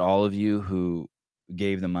know that all of you who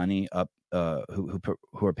gave the money up, who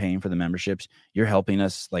are paying for the memberships, you're helping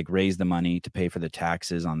us like raise the money to pay for the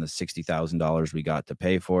taxes on the $60,000 we got to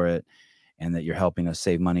pay for it. And that you're helping us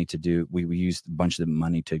save money to do. We used a bunch of the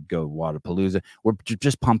money to go Waterpalooza. We're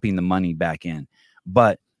just pumping the money back in.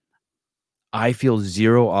 But I feel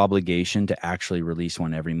zero obligation to actually release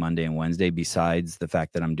one every Monday and Wednesday, besides the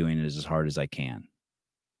fact that I'm doing it as hard as I can.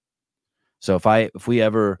 So if we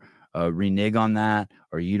ever renege on that,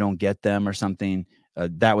 or you don't get them or something,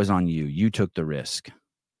 that was on you. You took the risk.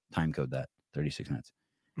 Time code that 36 minutes.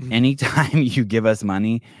 Anytime you give us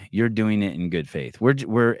money, you're doing it in good faith.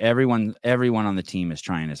 We're everyone on the team is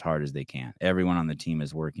trying as hard as they can. Everyone on the team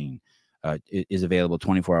is working, is available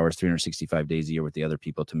 24 hours, 365 days a year with the other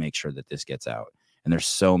people to make sure that this gets out. And there's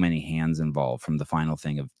so many hands involved, from the final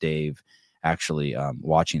thing of Dave actually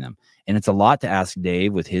watching them. And it's a lot to ask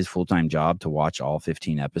Dave with his full-time job to watch all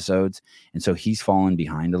 15 episodes. And so he's fallen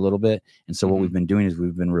behind a little bit. And so what we've been doing is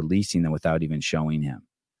we've been releasing them without even showing him.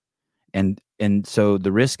 And so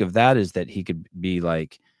the risk of that is that he could be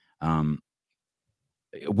like,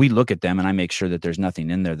 we look at them and I make sure that there's nothing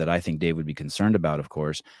in there that I think Dave would be concerned about, of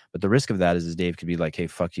course. But the risk of that is Dave could be like, hey,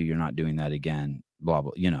 fuck you, you're not doing that again, blah,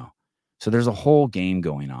 blah, you know. So there's a whole game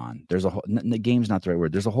going on. The game's not the right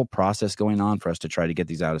word. There's a whole process going on for us to try to get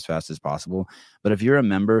these out as fast as possible. But if you're a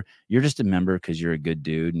member, you're just a member because you're a good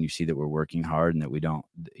dude and you see that we're working hard and that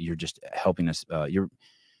you're just helping us.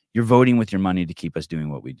 You're voting with your money to keep us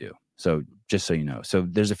doing what we do. So just so you know. So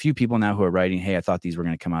there's a few people now who are writing, hey, I thought these were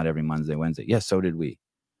going to come out every Monday, Wednesday. Yes, so did we.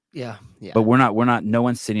 Yeah. But we're not, no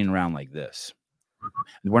one's sitting around like this.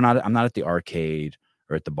 I'm not at the arcade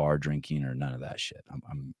or at the bar drinking or none of that shit.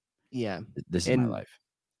 This is my life.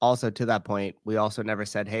 Also, to that point, we also never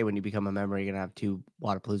said, hey, when you become a member, you're going to have 2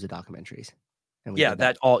 Waterpalooza documentaries. And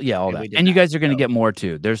all that. And you guys are going to get more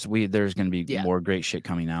too. There's going to be more great shit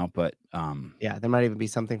coming out, but there might even be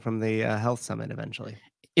something from the health summit eventually.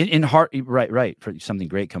 Right, for something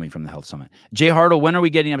great coming from the health summit. Jay Hartle, when are we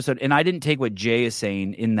getting episode? And I didn't take what Jay is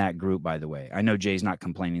saying in that group, by the way. I know Jay's not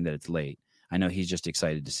complaining that it's late. I know he's just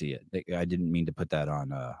excited to see it. I didn't mean to put that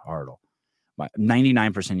on Hartle.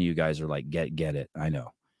 99% of you guys are like, get it. I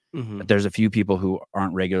know. Mm-hmm. But there's a few people who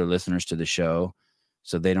aren't regular listeners to the show,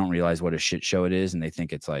 so they don't realize what a shit show it is, and they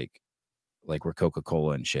think it's like we're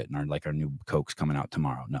Coca-Cola and shit, and our new Coke's coming out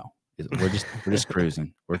tomorrow. No, we're just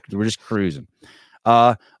cruising. We're just cruising.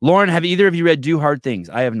 Lauren, have either of you read Do Hard Things?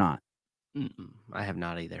 I have not. I have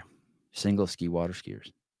not either. Single ski water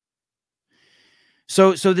skiers.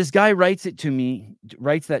 So this guy writes that to me,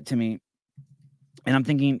 and I'm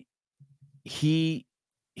thinking he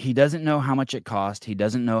doesn't know how much it cost. He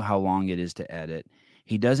doesn't know how long it is to edit.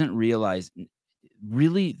 He doesn't realize.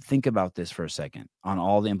 Really think about this for a second on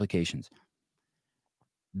all the implications.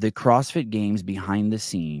 The CrossFit Games behind the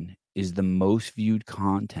scene is the most viewed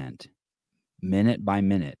content, minute by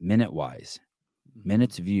minute, minute-wise,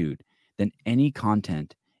 minutes viewed, than any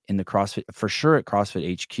content in the CrossFit, for sure at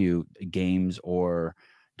CrossFit HQ, games or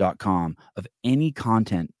 .com, of any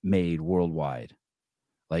content made worldwide.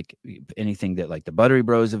 Like anything that like the Buttery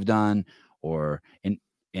Bros have done,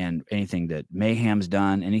 and anything that Mayhem's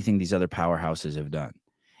done, anything these other powerhouses have done.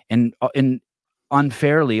 And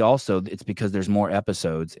unfairly also, it's because there's more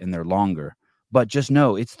episodes and they're longer. But just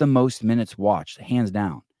know it's the most minutes watched, hands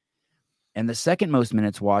down. And the second most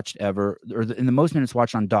minutes watched ever, the most minutes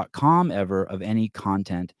watched on .com ever of any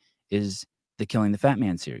content is the Killing the Fat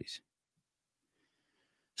Man series.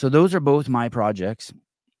 So those are both my projects.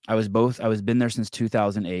 I was been there since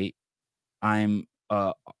 2008. I'm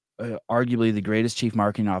arguably the greatest chief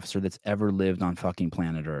marketing officer that's ever lived on fucking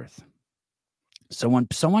planet Earth. So when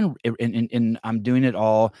someone and I'm doing it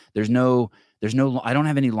all, there's no I don't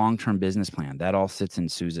have any long-term business plan. That all sits in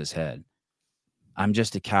Sousa's head. I'm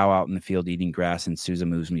just a cow out in the field eating grass, and Sousa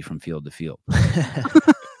moves me from field to field.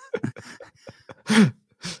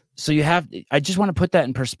 So I just want to put that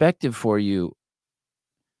in perspective for you.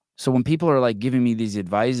 So when people are like giving me these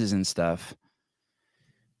advices and stuff,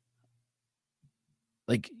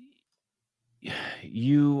 like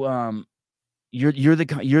you're the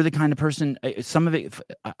kind of person. Some of it,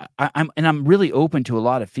 I'm really open to a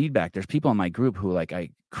lot of feedback. There's people in my group who like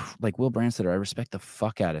Will Branstetter. I respect the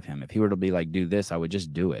fuck out of him. If he were to be like, do this, I would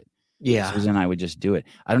just do it. Yeah, Susan and I would just do it.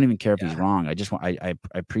 I don't even care if he's wrong. I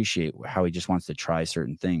appreciate how he just wants to try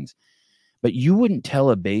certain things. But you wouldn't tell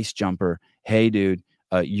a base jumper, hey, dude,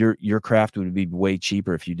 your craft would be way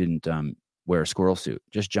cheaper if you didn't wear a squirrel suit.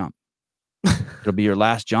 Just jump. It'll be your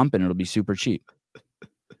last jump, and it'll be super cheap.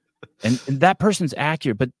 And that person's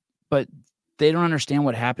accurate, but they don't understand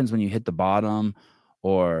what happens when you hit the bottom,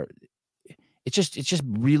 or it's just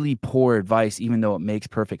really poor advice, even though it makes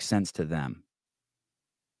perfect sense to them.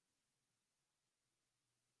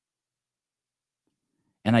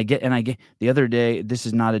 And I get the other day, this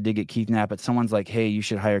is not a dig at Keith Knapp, but someone's like, hey, you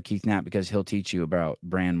should hire Keith Knapp because he'll teach you about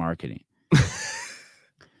brand marketing.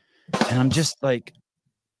 And I'm just like,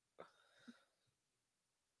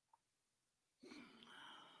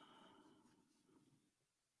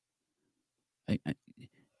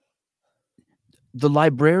 the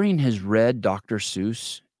librarian has read Dr.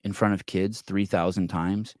 Seuss in front of kids 3,000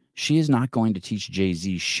 times. She is not going to teach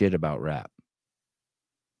Jay-Z shit about rap.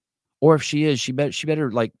 Or if she is, she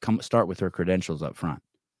better like start with her credentials up front.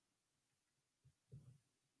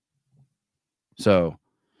 So,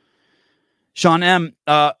 Sean M,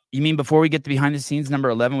 you mean before we get to behind the scenes number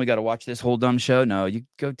 11, we got to watch this whole dumb show? No, you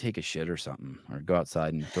go take a shit or something, or go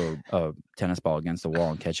outside and throw a tennis ball against the wall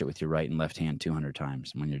and catch it with your right and left hand 200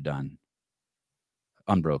 times when you're done.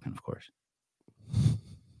 Unbroken, of course.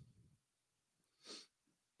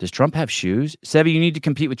 Does Trump have shoes? Sebi, you need to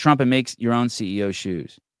compete with Trump and make your own CEO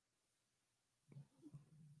shoes.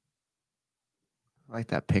 I like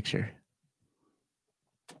that picture.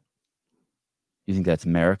 You think that's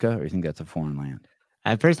America, or you think that's a foreign land?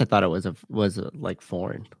 At first, I thought it was like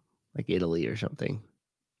foreign, like Italy or something,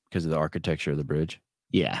 because of the architecture of the bridge.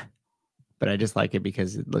 Yeah, but I just like it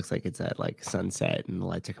because it looks like it's at like sunset and the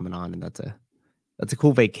lights are coming on, and that's a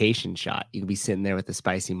cool vacation shot. You can be sitting there with the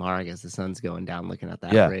spicy marg as the sun's going down, looking at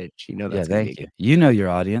that bridge. You know that's thank you. You know your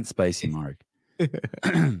audience, spicy marg.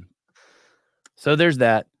 So there's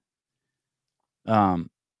that.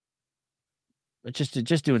 But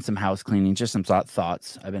just doing some house cleaning, just some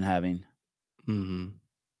thoughts I've been having. Mm-hmm.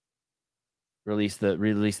 Release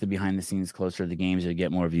the behind the scenes closer to the games to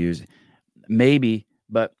get more views, maybe.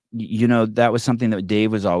 But that was something that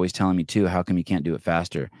Dave was always telling me too. How come you can't do it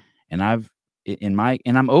faster? And I'm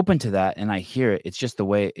open to that, and I hear it. It's just the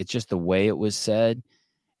way it was said,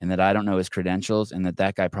 and that I don't know his credentials, and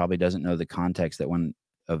that guy probably doesn't know the context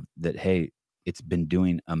that hey, it's been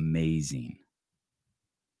doing amazing.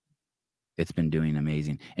 It's been doing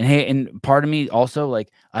amazing. And hey, and part of me also, like,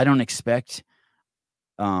 I don't expect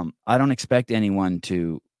anyone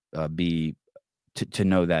to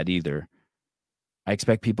know that either. I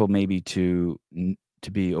expect people maybe to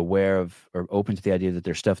be aware of or open to the idea that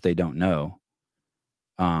there's stuff they don't know.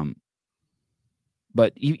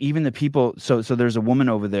 But even the people, so there's a woman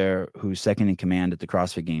over there who's second in command at the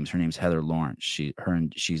CrossFit Games. Her name's Heather Lawrence.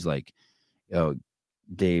 She's like,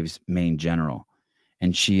 Dave's main general,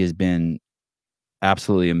 and she has been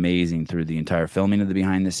absolutely amazing through the entire filming of the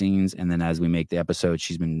behind the scenes. And then as we make the episode,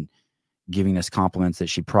 she's been giving us compliments that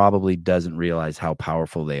she probably doesn't realize how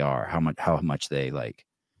powerful they are, how much they like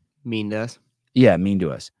mean to us. Yeah, mean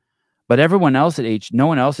to us. But no one else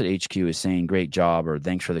at HQ is saying great job or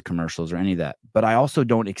thanks for the commercials or any of that. But I also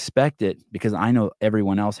don't expect it because I know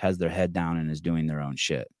everyone else has their head down and is doing their own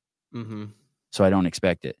shit. Mm-hmm. So I don't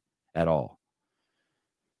expect it at all.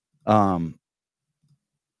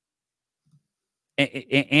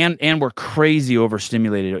 And we're crazy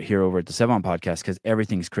overstimulated here over at the Sevon podcast because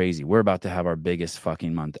everything's crazy. We're about to have our biggest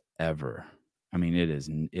fucking month ever. I mean, it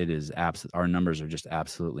is absolute. Our numbers are just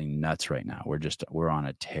absolutely nuts right now. We're on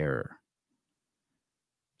a tear.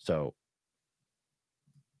 So,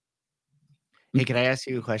 hey, can I ask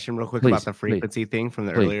you a question real quick about the frequency thing from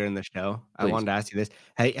the earlier in the show? I wanted to ask you this.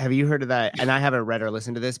 Hey, have you heard of that? And I haven't read or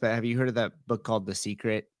listened to this, but have you heard of that book called The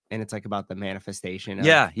Secret? and it's like about the manifestation.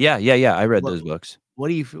 Yeah. I read those books. Where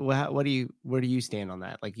do you stand on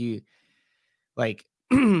that? Like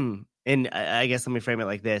and I guess let me frame it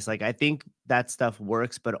like this. Like, I think that stuff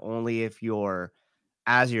works, but only if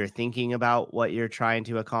as you're thinking about what you're trying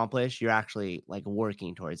to accomplish, you're actually like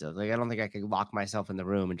working towards it. Like, I don't think I could lock myself in the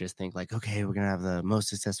room and just think like, okay, we're going to have the most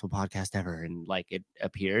successful podcast ever. And like it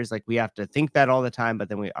appears. Like, we have to think that all the time, but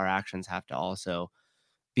then our actions have to also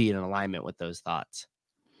be in alignment with those thoughts.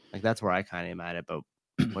 Like, that's where I kind of am at it. But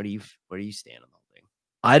where do you stand on the whole thing?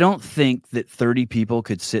 I don't think that 30 people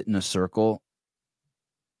could sit in a circle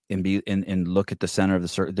and look at the center of the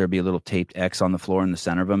circle. There'd be a little taped X on the floor in the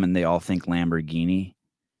center of them, and they all think Lamborghini.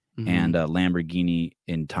 Mm-hmm. And Lamborghini,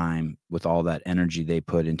 in time, with all that energy they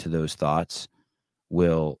put into those thoughts,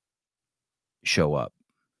 will show up,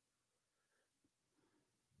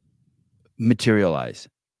 materialize.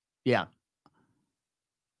 Yeah.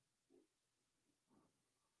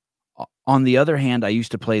 On the other hand, I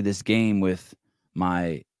used to play this game with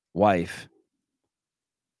my wife,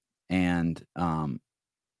 and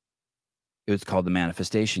it was called the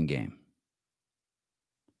manifestation game.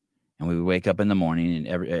 And we would wake up in the morning, and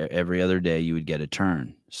every other day you would get a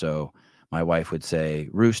turn. So my wife would say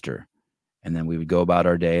rooster, and then we would go about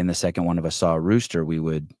our day. And the second one of us saw a rooster, we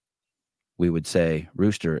would say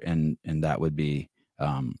rooster, and that would be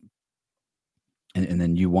and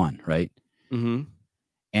then you won, right? Mm-hmm.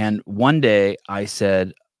 And one day I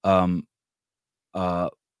said Babadas.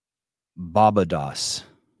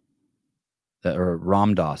 Or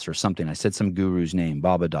Ramdas or something. I said some guru's name,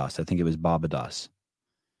 Babadas. I think it was Babadas.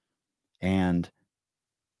 And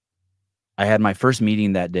I had my first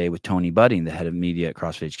meeting that day with Tony Budding, the head of media at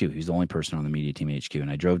CrossFit HQ. He's the only person on the media team at HQ.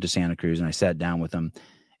 And I drove to Santa Cruz and I sat down with him,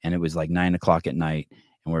 and it was like 9:00 at night,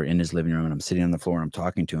 and we're in his living room, and I'm sitting on the floor and I'm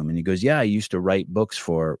talking to him, and he goes, "Yeah, I used to write books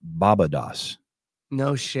for Babadas."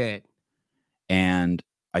 No shit. And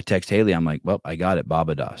I text Haley. I'm like, "Well, I got it,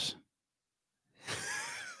 Babadas."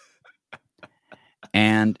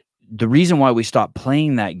 And the reason why we stopped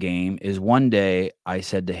playing that game is one day I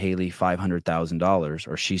said to Haley $500,000,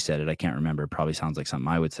 or she said it. I can't remember. It probably sounds like something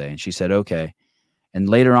I would say. And she said, okay. And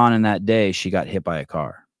later on in that day, she got hit by a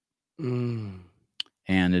car. And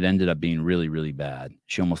it ended up being really, really bad.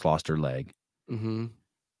 She almost lost her leg. Mm-hmm.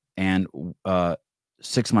 And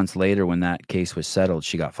 6 months later, when that case was settled,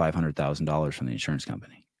 she got $500,000 from the insurance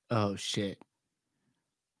company. Oh, shit.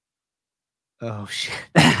 Oh shit!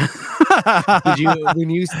 Did you,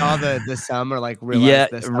 when you saw the sum, or like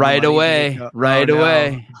realized the sum right away, right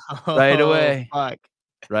away, fuck,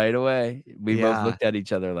 right away. We both looked at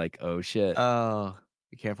each other like, "Oh shit!" Oh,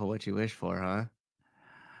 be careful what you wish for, huh?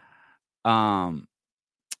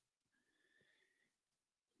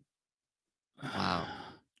 Wow.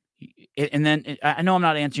 And then I know I'm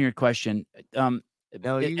not answering your question. No,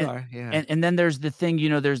 you are. Yeah. And then there's the thing,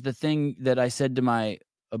 there's the thing that I said to my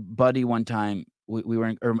buddy one time. We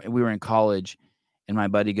were in college, and my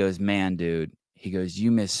buddy goes, "Man, dude," he goes,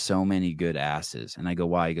 "you miss so many good asses." And I go,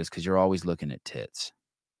 "Why?" He goes, "Because you're always looking at tits."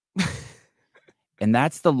 And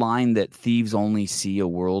that's the line that thieves only see a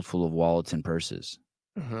world full of wallets and purses.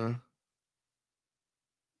 Uh-huh.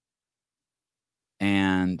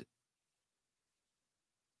 And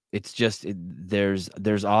it's just there's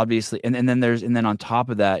obviously and then on top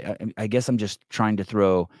of that, I guess I'm just trying to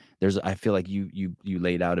throw. I feel like you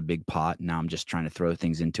laid out a big pot. And now I'm just trying to throw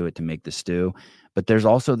things into it to make the stew. But there's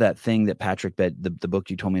also that thing that Patrick the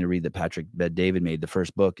book you told me to read that Patrick Bet-David made. The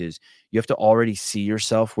first book is you have to already see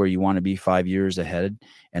yourself where you want to be 5 years ahead,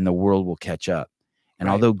 and the world will catch up. And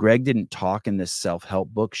right. Although Greg didn't talk in this self-help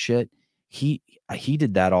book shit, he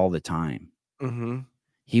did that all the time. Mm-hmm.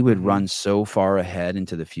 He would run so far ahead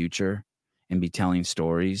into the future and be telling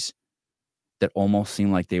stories that almost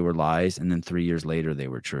seemed like they were lies, and then 3 years later they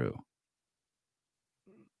were true.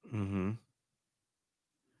 Mm-hmm.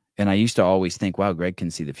 And I used to always think, wow, Greg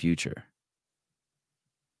can see the future.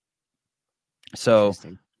 So,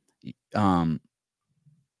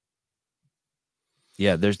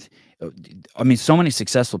 yeah, so many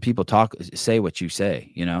successful people say what you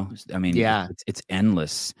say, I mean, yeah, it's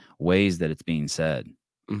endless ways that it's being said.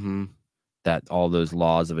 Mm-hmm. That all those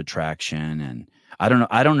laws of attraction, and I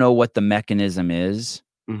don't know what the mechanism is.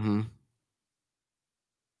 Mm-hmm.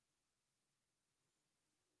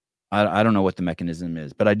 I don't know what the mechanism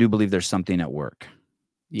is, but I do believe there's something at work.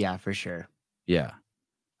 Yeah, for sure. Yeah,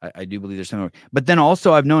 I do believe there's something at work. But then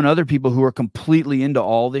also I've known other people who are completely into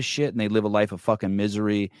all this shit, and they live a life of fucking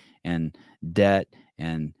misery and debt,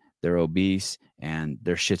 and they're obese, and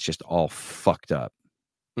their shit's just all fucked up.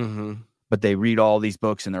 Mm-hmm. But they read all these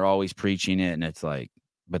books and they're always preaching it, and it's like,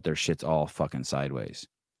 but their shit's all fucking sideways.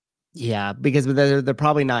 Yeah, because they're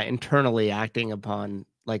probably not internally acting upon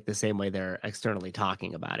like the same way they're externally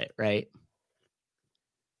talking about it, right?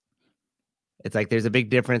 It's like there's a big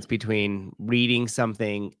difference between reading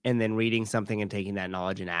something and then reading something and taking that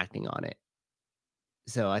knowledge and acting on it.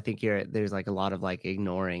 So I think there's like a lot of like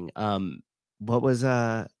ignoring. What was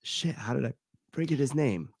shit? How did I forget his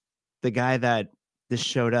name? The guy that just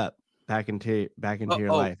showed up back into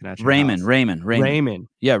your life and at your house. Raymond.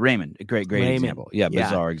 Yeah, Raymond. A great Raymond. example. Yeah,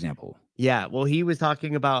 bizarre example. Yeah. Well, he was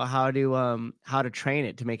talking about how to train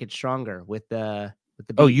it to make it stronger with the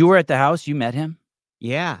Oh, beats. you were at the house? You met him?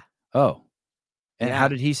 Yeah. Oh. And Yeah. how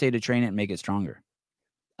did he say to train it and make it stronger?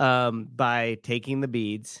 By taking the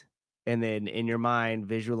beads and then in your mind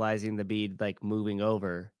visualizing the bead like moving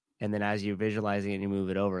over, and then as you're visualizing it, you move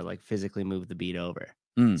it over, like physically move the bead over.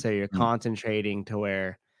 So you're concentrating to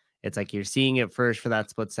where it's like you're seeing it first for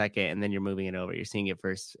that split second, and then you're moving it over. You're seeing it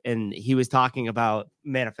first. And he was talking about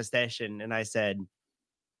manifestation, and I said,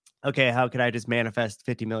 okay, how could I just manifest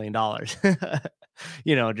 $50 million?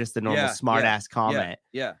 Just a normal smart ass comment.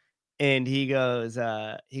 Yeah. And he goes,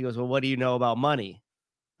 well, what do you know about money?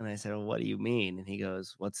 And I said, well, what do you mean? And he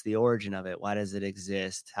goes, what's the origin of it? Why does it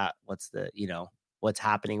exist? What's the, what's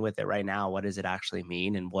happening with it right now? What does it actually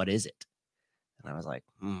mean? And what is it? And I was like,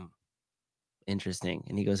 interesting.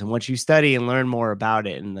 And he goes, and once you study and learn more about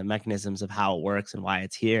it and the mechanisms of how it works and why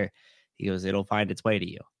it's here, he goes, it'll find its way to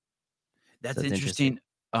you. That's interesting.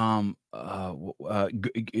 Greg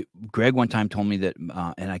one time told me that,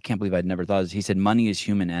 and I can't believe I'd never thought of this. He said, money is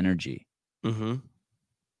human energy. Mm-hmm.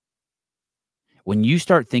 When you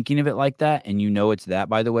start thinking of it like that, and it's that,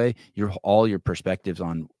 by the way, all your perspectives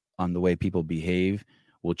on the way people behave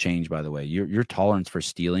will change. By the way, your tolerance for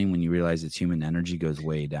stealing when you realize it's human energy goes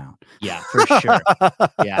way down. Yeah, for sure.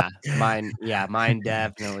 Mine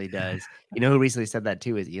definitely does. You know who recently said that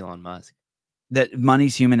too is Elon Musk. That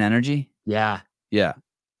money's human energy. Yeah.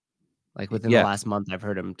 Like within the last month, I've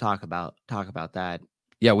heard him talk about that.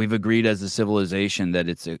 Yeah, we've agreed as a civilization that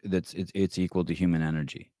it's equal to human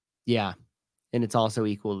energy. Yeah. And it's also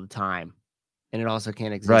equal to time. And it also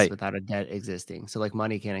can't exist without a debt existing. So like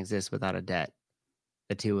money can't exist without a debt.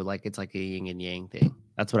 The two, like it's like a yin and yang thing.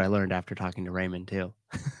 That's what I learned after talking to Raymond too.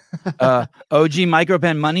 OG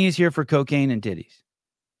Micropen, money is here for cocaine and titties.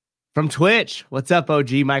 From Twitch. What's up, OG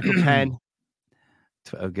Micropen?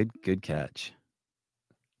 Oh, good catch.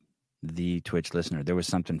 The Twitch listener. There was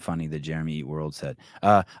something funny that Jeremy Eat World said.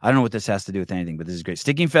 I don't know what this has to do with anything, but this is great.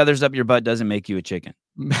 Sticking feathers up your butt doesn't make you a chicken.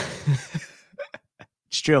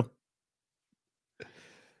 It's true.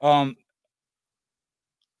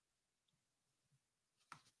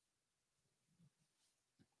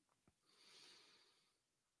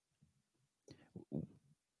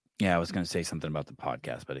 Yeah, I was going to say something about the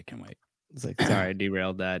podcast, but it can wait. It's like, sorry, I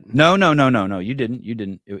derailed that. No. You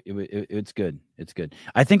didn't. It's good. It's good.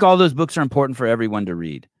 I think all those books are important for everyone to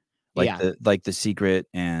read, like The Secret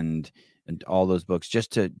and all those books,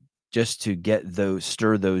 just to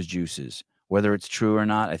stir those juices. Whether it's true or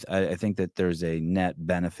not, I think that there's a net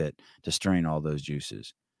benefit to stirring all those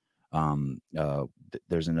juices.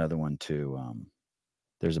 There's another one too.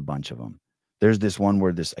 There's a bunch of them. There's this one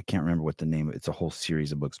where I can't remember what the name of it. It's a whole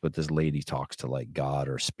series of books, but this lady talks to like God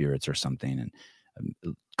or spirits or something, and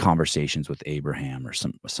conversations with Abraham or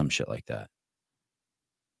some shit like that.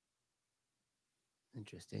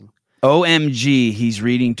 Interesting. OMG, he's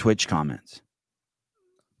reading Twitch comments.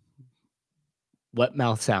 What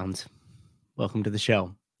mouth sounds? Welcome to the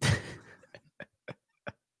show.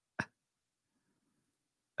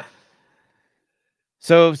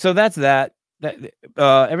 So that's that.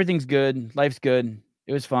 Everything's good. Life's good.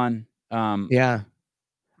 It was fun. Yeah.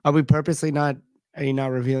 Are we purposely not? Are you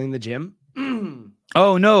not revealing the gym?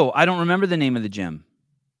 Oh no, I don't remember the name of the gym.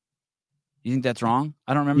 You think that's wrong?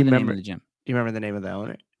 I don't remember the name of the gym. Do you remember the name of the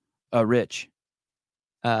owner? Rich.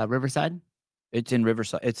 Riverside. It's in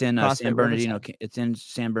Riverside. It's in San Bernardino. Riverside. It's in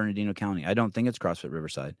San Bernardino County. I don't think it's CrossFit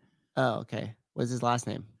Riverside. Oh, okay. What's his last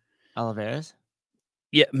name? Oliveras?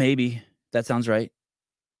 Yeah, maybe. That sounds right.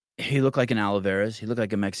 He looked like an Oliveras. He looked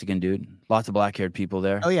like a Mexican dude. Lots of black-haired people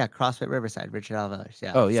there. Oh, yeah. CrossFit Riverside. Richard Oliveras.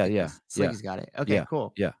 Yeah. Oh, yeah. Slicky's got it. Okay,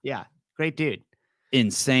 cool. Yeah. Great dude.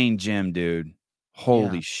 Insane gym, dude.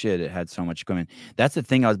 Holy shit. It had so much equipment. That's the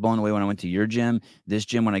thing I was blown away when I went to your gym. This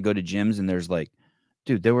gym, when I go to gyms and there's like,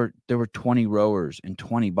 dude, there were 20 rowers and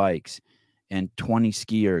 20 bikes and 20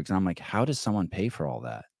 ski ergs. And I'm like, how does someone pay for all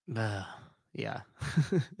that? Yeah.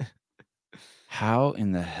 How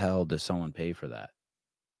in the hell does someone pay for that?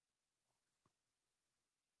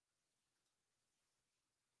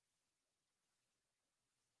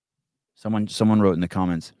 Someone wrote in the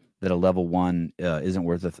comments, that a level 1 isn't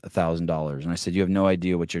worth $1,000. And I said, you have no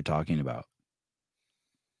idea what you're talking about.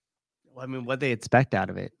 Well, I mean, what they expect out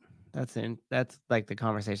of it. That's like the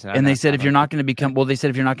conversation. And they said, if you're not going to become, they said,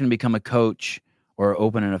 if you're not going to become a coach or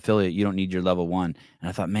open an affiliate, you don't need your level 1. And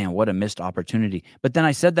I thought, man, what a missed opportunity. But then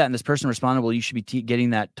I said that, and this person responded, well, you should be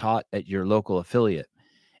getting that taught at your local affiliate.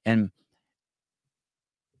 And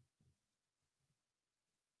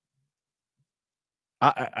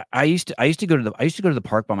I used to go to the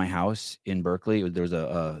park by my house in Berkeley. There was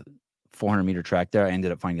a 400-meter track there. I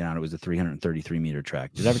ended up finding out it was a 333-meter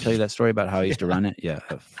track. Did I ever tell you that story about how I used to run it? Yeah,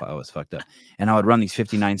 I was fucked up. And I would run these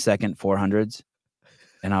 59-second 400s,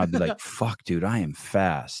 and I would be like, "Fuck, dude, I am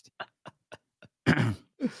fast."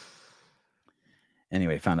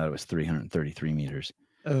 Anyway, found out it was 333 meters.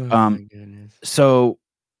 Oh my goodness! So,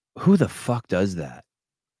 who the fuck does that?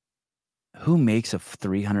 Who makes a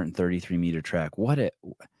 333-meter track?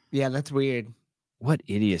 Yeah, that's weird. What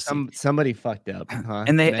idiocy! Somebody fucked up, huh?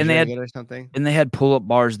 And they had it or something. And they had pull-up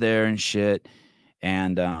bars there and shit,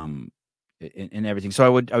 and everything. So I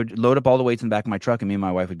would load up all the weights in the back of my truck, and me and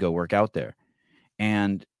my wife would go work out there.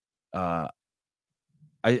 And I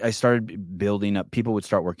started building up. People would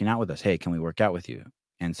start working out with us. Hey, can we work out with you?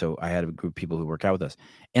 And so I had a group of people who work out with us.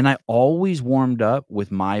 And I always warmed up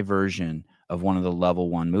with my version of one of the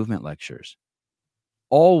level 1 movement lectures.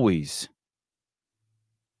 Always.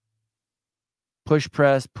 Push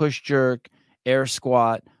press, push jerk, air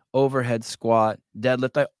squat, overhead squat,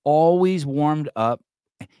 deadlift. I always warmed up,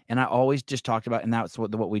 and I always just talked about, and that's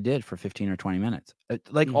what we did for 15 or 20 minutes.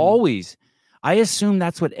 Always. I assume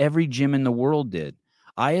that's what every gym in the world did.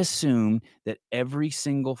 I assume that every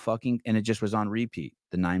single fucking, and it just was on repeat,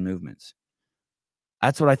 the 9 movements.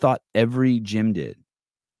 That's what I thought every gym did.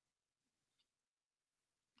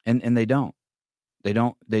 And they don't. They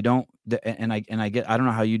don't. And I get, I don't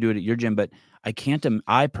know how you do it at your gym, but I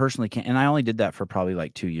personally can't. And I only did that for probably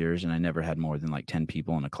like 2 years, and I never had more than like 10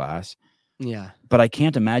 people in a class. Yeah. But I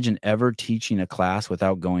can't imagine ever teaching a class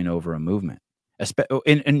without going over a movement.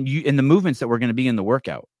 And the movements that were going to be in the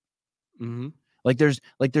workout. Mm-hmm.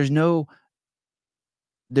 There's no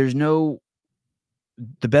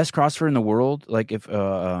the best CrossFitter in the world. Like if Rich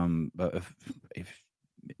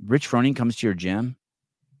Froning comes to your gym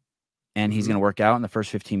and he's going to work out, and the first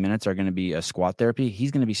 15 minutes are going to be a squat therapy, he's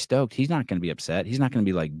going to be stoked. He's not going to be upset. He's not going to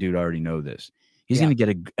be like, dude, I already know this. He's going to get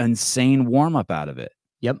an insane warm up out of it.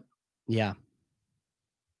 Yep. Yeah.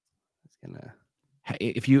 It's gonna.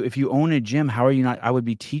 If you own a gym, how are you not? I would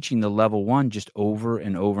be teaching the level 1 just over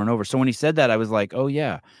and over and over. So when he said that, I was like, oh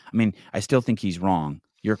yeah. I mean, I still think he's wrong.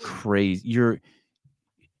 You're crazy.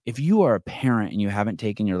 If you are a parent and you haven't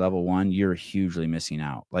taken your level 1, you're hugely missing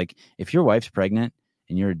out. Like if your wife's pregnant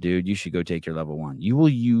and you're a dude, you should go take your level 1. You will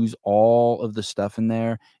use all of the stuff in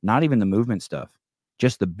there, not even the movement stuff,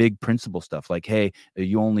 just the big principle stuff. Like, hey,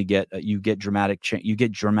 you get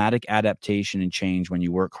dramatic adaptation and change when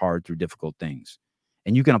you work hard through difficult things.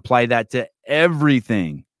 And you can apply that to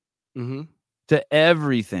everything. Mm-hmm. To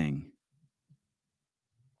everything.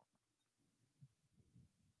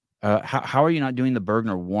 How are you not doing the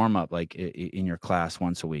Bergner warm up like in your class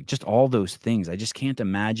once a week? Just all those things. I just can't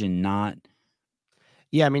imagine not.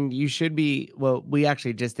 Yeah, I mean, you should be. Well, we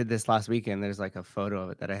actually just did this last weekend. There's like a photo of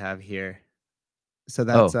it that I have here. So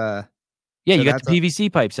that's you got the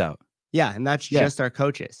PVC pipes out. Yeah, and that's just our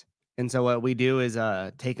coaches. And so what we do is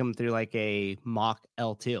take them through like a mock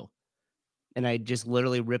L2. And I just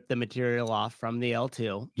literally rip the material off from the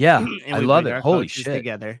L2. Yeah, and I love it. Our Holy coaches shit.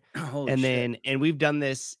 Together. And we've done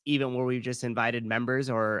this even where we've just invited members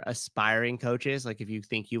or aspiring coaches. Like if you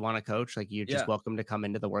think you want to coach, like you're just welcome to come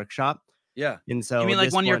into the workshop. Yeah. And so you mean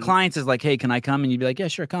like one of your clients is like, hey, can I come? And you'd be like, yeah,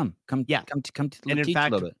 sure, come. Yeah. Come and in teach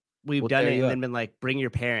fact, a little bit. We've done it and then been like, bring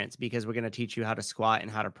your parents because we're going to teach you how to squat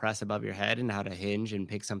and how to press above your head and how to hinge and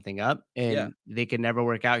pick something up. And they can never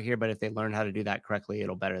work out here, but if they learn how to do that correctly,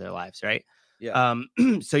 it'll better their lives. Right. Yeah.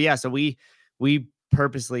 So we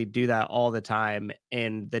purposely do that all the time.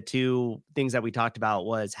 And the two things that we talked about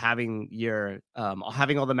was having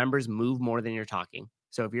having all the members move more than you're talking.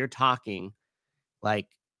 So if you're talking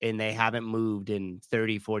and they haven't moved in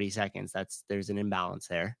 30, 40 seconds, there's an imbalance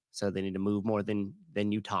there. So they need to move more than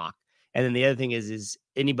you talk. And then the other thing is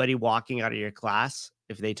anybody walking out of your class,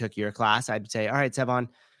 if they took your class, I'd say, all right, Sevon,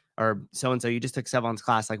 or so-and-so, you just took Sevon's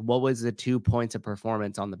class. Like, what was the 2 points of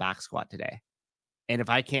performance on the back squat today? And if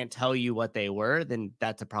I can't tell you what they were, then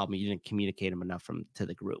that's a problem. You didn't communicate them enough to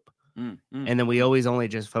the group. And then we always only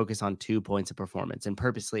just focus on 2 points of performance and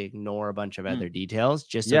purposely ignore a bunch of other details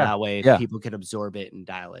just so that way people can absorb it and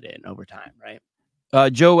dial it in over time, right?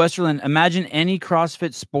 Joe Westerland, imagine any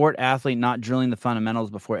CrossFit sport athlete not drilling the fundamentals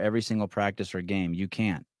before every single practice or game. You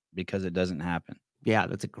can't. because it doesn't happen. Yeah,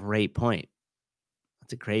 that's a great point.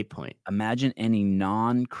 That's a great point. Imagine any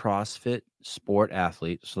non-CrossFit sport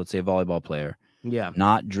athlete, so let's say a volleyball player, Yeah.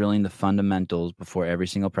 not drilling the fundamentals before every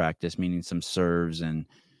single practice, meaning some serves and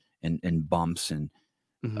bumps and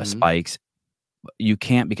spikes. You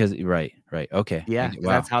can't because right. Okay. Yeah,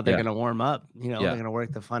 Wow. that's how they're Yeah. going to warm up. They're going to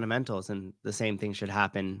work the fundamentals, and the same thing should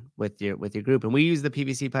happen with your group. And we use the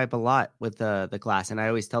PVC pipe a lot with the class. And I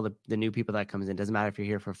always tell the new people that comes in, doesn't matter if you're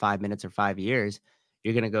here for 5 minutes or 5 years,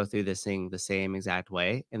 you're going to go through this thing the same exact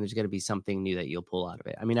way, and there's going to be something new that you'll pull out of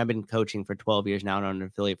it. I mean, I've been coaching for 12 years now, and I'm an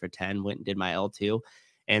affiliate for 10. Went and did my L2,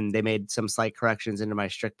 and they made some slight corrections into my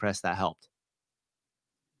strict press that helped.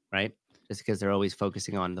 Right, just because they're always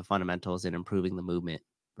focusing on the fundamentals and improving the movement.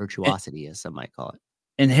 Virtuosity, as some might call it.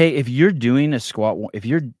 And hey, if you're doing a squat, if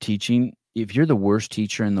you're teaching, if you're the worst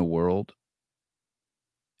teacher in the world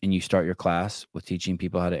and you start your class with teaching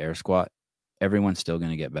people how to air squat, everyone's still going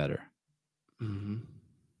to get better.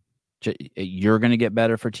 You're going to get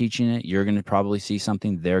better for teaching it. You're going to probably see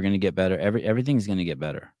something. They're going to get better. Everything's going to get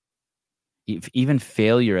better. Even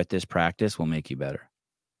failure at this practice will make you better.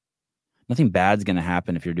 Nothing bad's going to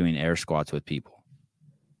happen if you're doing air squats with people.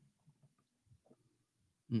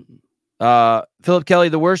 Philip Kelly,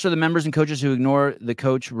 the worst are the members and coaches who ignore the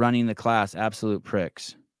coach running the class. Absolute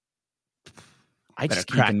pricks. I Better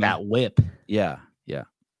just crack that whip. Yeah.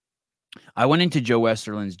 I went into Joe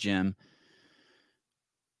Westerland's gym.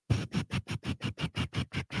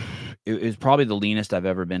 It was probably the leanest I've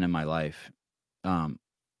ever been in my life. I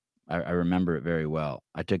remember it very well.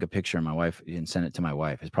 I took a picture of my wife and sent it to my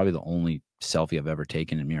wife. It's probably the only selfie I've ever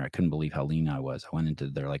taken in a mirror. I couldn't believe how lean I was. I went into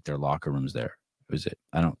their locker rooms there. Was it?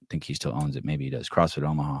 I don't think he still owns it. Maybe he does. CrossFit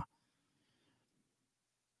Omaha.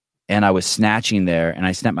 And I was snatching there, and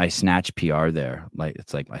I snapped my snatch PR there. I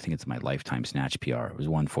think it's my lifetime snatch PR. It was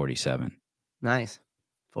 147. Nice.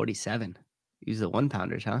 47. Use the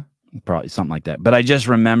 1-pounders, huh? Probably something like that. But I just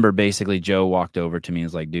remember basically Joe walked over to me and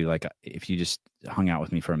was like, dude, like if you just hung out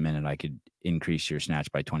with me for a minute, I could increase your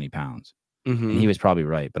snatch by 20 pounds. And he was probably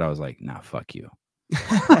right. But I was like, nah, fuck you.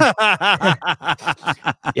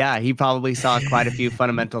 Yeah, he probably saw quite a few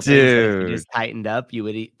fundamental things that if you just tightened up, you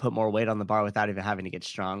would put more weight on the bar without even having to get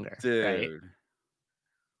stronger. Dude. Right?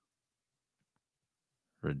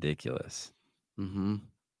 Ridiculous.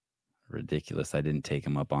 Ridiculous. I didn't take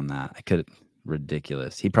him up on that. I could.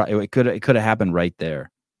 Ridiculous. It could have happened right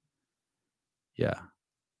there. Yeah.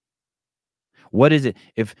 What is it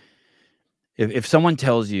if someone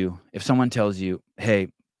tells you, hey,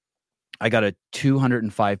 I got a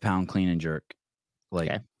 205-pound clean and jerk.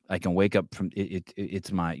 I can wake up from it.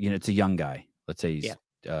 It's my, it's a young guy. Let's say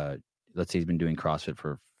he's been doing CrossFit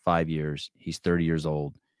for 5 years. He's 30 years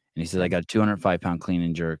old, and he says, I got a 205-pound clean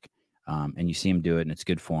and jerk. And you see him do it, and it's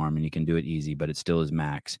good form, and you can do it easy, but it still is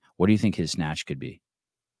max. What do you think his snatch could be,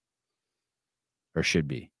 or should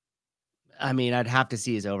be? I mean, I'd have to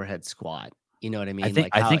see his overhead squat. You know what I mean? I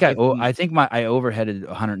think I overheaded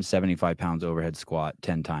 175 pounds overhead squat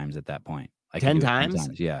 10 times at that point. 10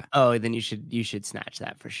 times? Yeah. Oh, then you should snatch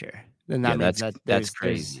that for sure. Then that means that's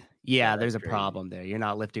crazy. There's a problem there. You're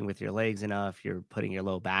not lifting with your legs enough. You're putting your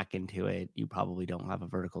low back into it. You probably don't have a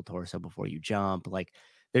vertical torso before you jump. Like,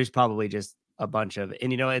 there's probably just a bunch of,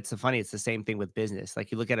 and it's funny. It's the same thing with business.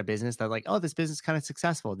 Like, you look at a business that's like, oh, this business is kind of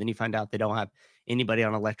successful. Then you find out they don't have anybody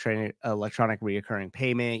on electronic reoccurring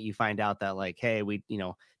payment. You find out that, like, hey,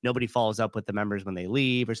 nobody follows up with the members when they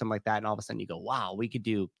leave or something like that. And all of a sudden you go, wow, we could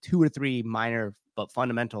do 2 or 3 minor but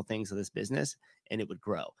fundamental things of this business and it would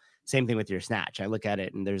grow. Same thing with your snatch. I look at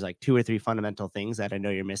it and there's like 2 or 3 fundamental things that I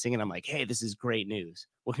know you're missing. And I'm like, hey, this is great news.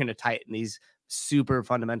 We're going to tighten these super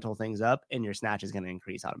fundamental things up and your snatch is going to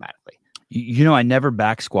increase automatically. I never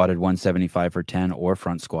back squatted 175 for 10 or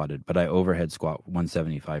front squatted, but I overhead squat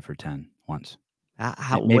 175 for 10 once.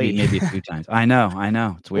 Maybe a few times. I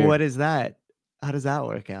know. It's weird. What is that? How does that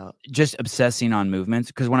work out? Just obsessing on movements.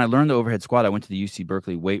 Because when I learned the overhead squat, I went to the UC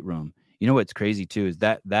Berkeley weight room. You know what's crazy too is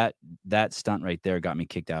that stunt right there got me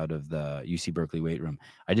kicked out of the UC Berkeley weight room.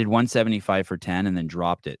 I did 175 for 10 and then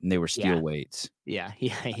dropped it, and they were steel weights. Yeah.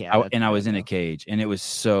 I was in a cage, and it was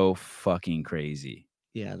so fucking crazy.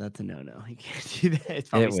 Yeah, that's a no-no. You can't do that. It's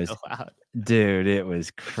probably so loud. Dude, it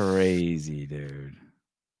was crazy, dude.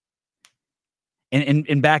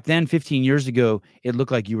 And back then, 15 years ago, it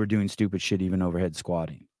looked like you were doing stupid shit, even overhead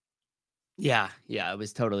squatting. Yeah, it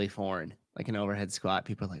was totally foreign. Like an overhead squat,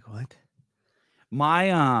 people are like, what?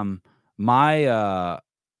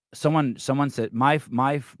 Someone said my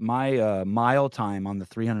mile time on the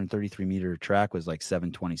 333 meter track was like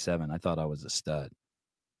 7:27. I thought I was a stud.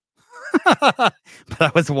 But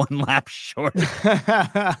I was 1 lap short.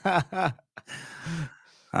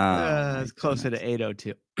 It's closer to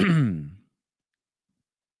 802.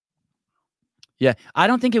 Yeah, I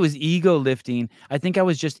don't think it was ego lifting. I think I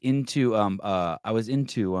was just into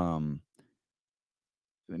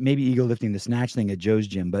maybe ego lifting, the snatch thing at Joe's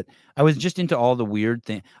gym, but I was just into all the weird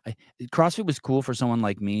thing. CrossFit was cool for someone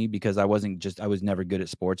like me because I was never good at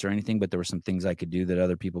sports or anything, but there were some things I could do that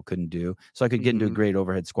other people couldn't do. So I could get into a great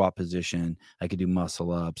overhead squat position. I could do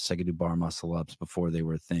muscle ups. I could do bar muscle ups before they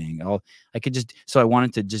were a thing. So I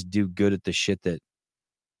wanted to just do good at the shit that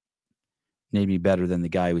made me better than the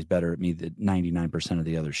guy who was better at me than 99% of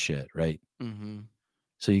the other shit, right? Mm-hmm.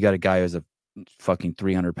 So you got a guy who's a fucking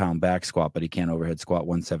 300-pound back squat, but he can't overhead squat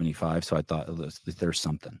 175. So I thought there's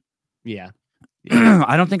something. Yeah.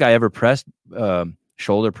 I don't think I ever pressed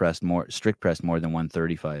strict pressed more than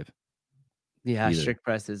 135. Yeah, either. strict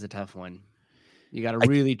press is a tough one. You got to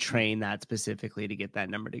really train that specifically to get that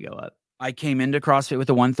number to go up. I came into CrossFit with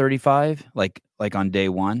a 135, like on day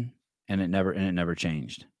one, and it never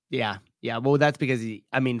changed. Yeah. Yeah. Well, that's because,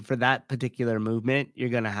 for that particular movement, you're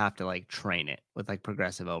going to have to like train it with like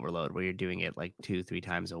progressive overload where you're doing it like 2-3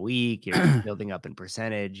 times a week. You're building up in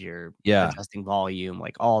percentage, you're adjusting volume,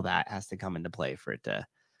 like all that has to come into play for it to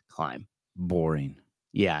climb. Boring.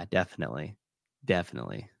 Yeah, definitely.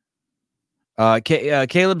 Definitely.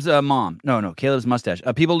 Caleb's mom. No, Caleb's mustache.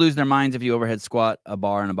 People lose their minds if you overhead squat a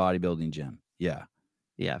bar in a bodybuilding gym. Yeah.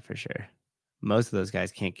 Yeah, for sure. Most of those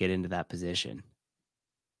guys can't get into that position.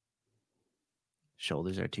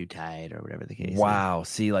 Shoulders are too tight or whatever the case is. Wow.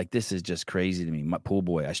 See, like this is just crazy to me. My pool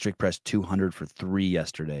boy, I strict pressed 200 for 3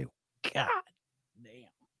 yesterday. God damn.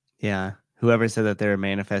 Yeah. Whoever said that they were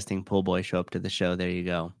manifesting pool boy, show up to the show. There you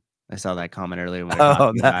go. I saw that comment earlier when we were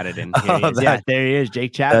talking about it. And here he is. Yeah, there he is.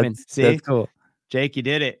 Jake Chapman. See? That's cool. Jake, you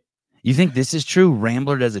did it. You think this is true?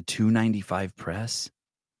 Rambler does a 295 press?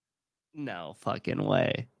 No fucking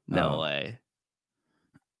way. No way.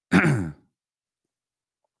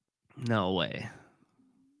 No way.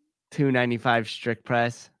 295 strict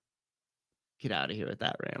press. Get out of here with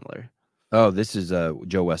that, Rambler. Oh, this is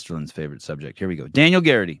Joe Westerland's favorite subject. Here we go. Daniel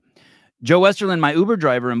Garrity. Joe Westerland, my Uber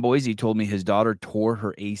driver in Boise, told me his daughter tore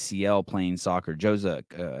her ACL playing soccer. Joe's a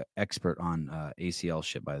expert on ACL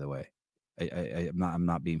shit, by the way. I'm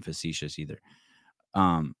not being facetious either.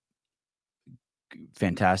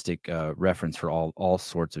 Fantastic reference for all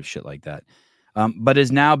sorts of shit like that. But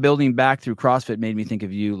is now building back through CrossFit. Made me think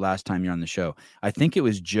of you last time you're on the show. I think it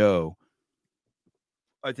was Joe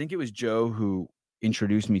who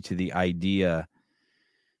introduced me to the idea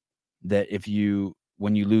that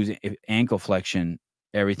when you lose ankle flexion,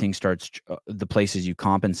 everything starts, the places you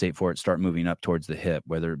compensate for it start moving up towards the hip,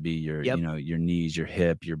 whether it be your knees, your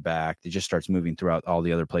hip, your back. It just starts moving throughout all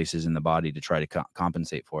the other places in the body to try to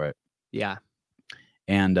compensate for it. Yeah.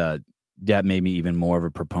 And that made me even more of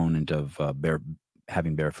a proponent of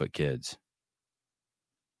having barefoot kids.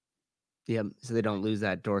 Yeah, so they don't lose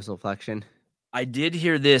that dorsal flexion. I did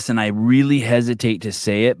hear this, and I really hesitate to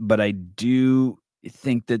say it, but I do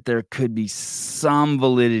think that there could be some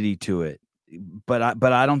validity to it. But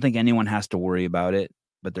I don't think anyone has to worry about it.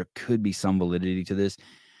 But there could be some validity to this.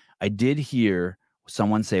 I did hear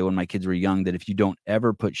someone say when my kids were young that if you don't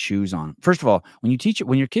ever put shoes on, first of all, when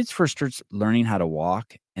your kids first starts learning how to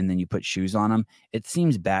walk and then you put shoes on them, it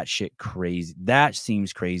seems batshit crazy. That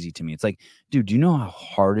seems crazy to me. It's like, dude, do you know how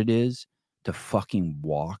hard it is to fucking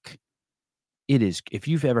walk? It is. If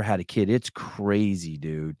you've ever had a kid, it's crazy,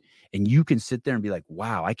 dude. And you can sit there and be like,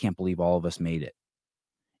 wow, I can't believe all of us made it.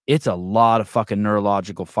 It's a lot of fucking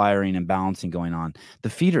neurological firing and balancing going on. The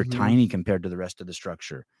feet are tiny compared to the rest of the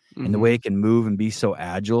structure. And the way it can move and be so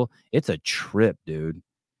agile, it's a trip, dude.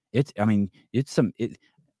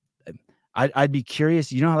 I'd be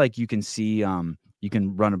curious. You know how like you can see, you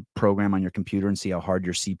can run a program on your computer and see how hard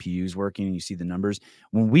your CPU is working and you see the numbers.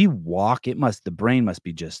 When we walk, the brain must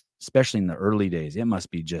be just, especially in the early days, it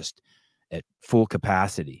must be just at full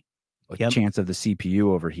capacity, a chance of the CPU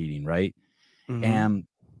overheating, right? And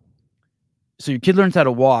so your kid learns how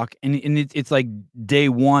to walk and it's like day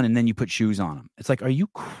one and then you put shoes on them. It's like, are you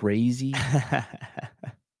crazy?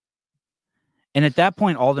 And at that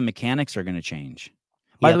point, all the mechanics are going to change.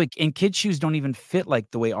 By the way, and kids' shoes don't even fit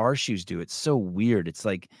like the way our shoes do. It's so weird. It's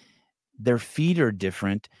like their feet are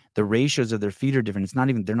different. The ratios of their feet are different.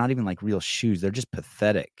 They're not even like real shoes. They're just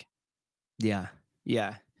pathetic. Yeah.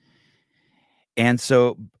 Yeah. And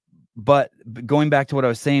so, but going back to what I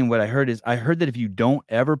was saying, what I heard that if you don't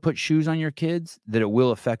ever put shoes on your kids, that it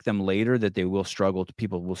will affect them later, that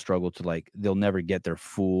people will struggle to like, they'll never get their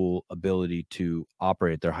full ability to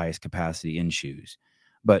operate at their highest capacity in shoes.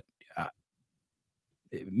 But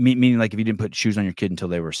meaning like if you didn't put shoes on your kid until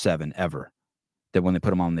they were 7 ever, that when they put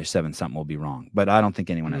them on their 7 something will be wrong. But I don't think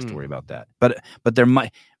anyone has to worry about that. But there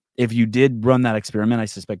might, if you did run that experiment, I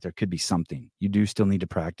suspect there could be something. You do still need to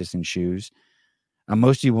practice in shoes.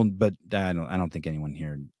 Most of you will, but I don't think anyone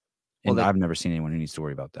here, and I've never seen anyone who needs to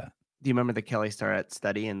worry about that. Do you remember the Kelly Starrett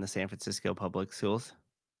study in the San Francisco public schools?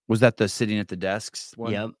 Was that the sitting at the desks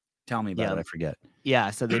one? Yep. Tell me about it. I forget.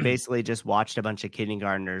 Yeah, so they basically just watched a bunch of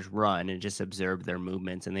kindergartners run and just observed their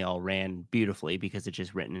movements, and they all ran beautifully because it's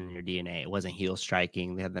just written in your DNA. It wasn't heel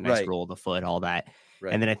striking. They had the nice roll of the foot, all that.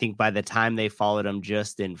 Right. And then I think by the time they followed them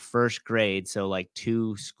just in first grade, so like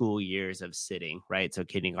 2 school years of sitting, right? So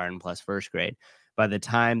kindergarten plus first grade. By the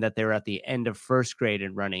time that they were at the end of first grade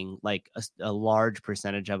and running, like a large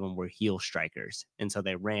percentage of them were heel strikers. And so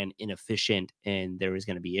they ran inefficient and there was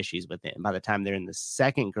going to be issues with it. And by the time they're in the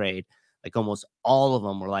second grade, like almost all of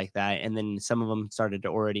them were like that. And then some of them started to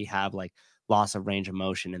already have like loss of range of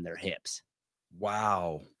motion in their hips.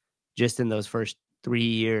 Wow. Just in those first 3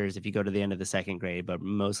 years, if you go to the end of the second grade, but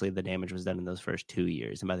mostly the damage was done in those first 2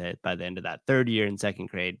 years. And by the end of that third year in second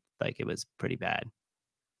grade, like it was pretty bad.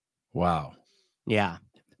 Wow. Yeah.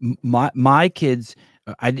 My kids,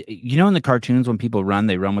 in the cartoons when people run,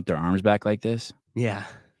 they run with their arms back like this. Yeah.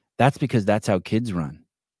 That's because that's how kids run.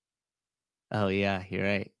 Oh yeah, you're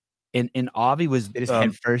right. And Avi was just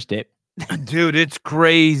head first it. Dude, it's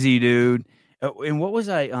crazy, dude. And what was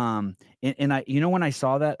I and I when I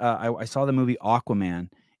saw that I saw the movie Aquaman,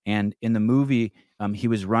 and in the movie he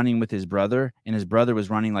was running with his brother, and his brother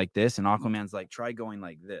was running like this, and Aquaman's like, try going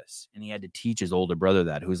like this, and he had to teach his older brother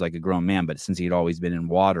that, who's like a grown man, but since he'd always been in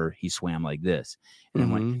water, he swam like this.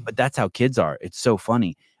 And but that's how kids are. It's so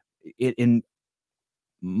funny.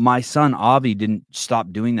 My son Avi didn't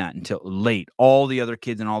stop doing that until late. All the other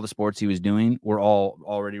kids in all the sports he was doing were all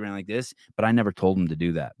already ran like this, but I never told him to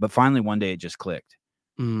do that. But finally one day it just clicked.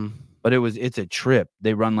 But it's a trip.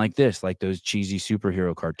 They run like this, like those cheesy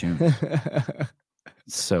superhero cartoons.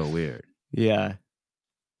 It's so weird. Yeah.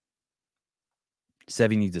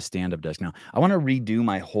 Sevy needs a stand-up desk now. I want to redo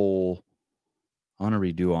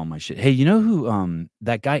all my shit. Hey, you know who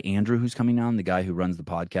that guy Andrew who's coming on, the guy who runs the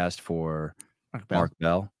podcast for Mark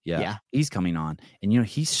Bell? Yeah. He's coming on. And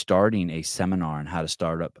he's starting a seminar on how to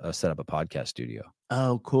set up a podcast studio.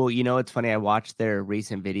 Oh, cool. It's funny. I watched their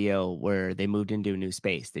recent video where they moved into a new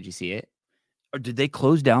space. Did you see it? Or did they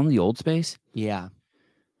close down the old space? Yeah.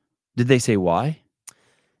 Did they say why?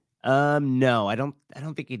 No, I don't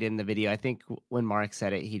think he did in the video. I think when Mark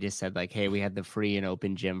said it, he just said like, hey, we had the free and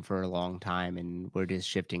open gym for a long time and we're just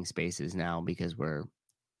shifting spaces now because we're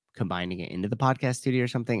combining it into the podcast studio or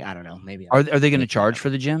something. I don't know. Maybe are they going to charge for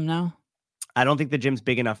the gym now? I don't think the gym's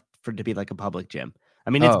big enough for it to be like a public gym. I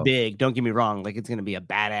mean, it's big. Don't get me wrong. Like it's going to be a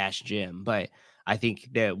badass gym, but I think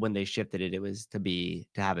that when they shifted it, it was to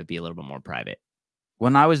have it be a little bit more private.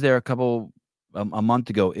 When I was there a month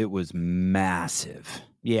ago, it was massive.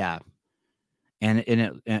 Yeah. And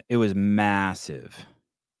it was massive.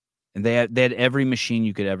 And they had every machine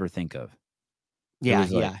you could ever think of.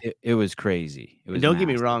 Yeah, it was crazy. It was don't get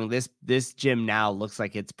me wrong, this gym now looks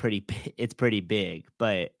like it's pretty big,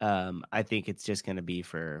 but I think it's just going to be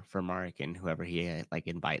for Mark and whoever he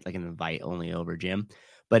invite, like an invite only over gym.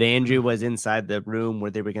 But Andrew was inside the room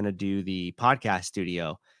where they were going to do the podcast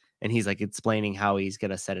studio, and he's like explaining how he's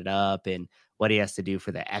going to set it up and what he has to do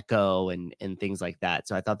for the echo and things like that.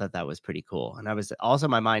 So I thought that was pretty cool. And I was also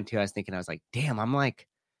in my mind too, I was thinking, I was like, damn,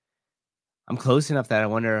 I'm close enough that I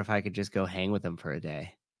wonder if I could just go hang with him for a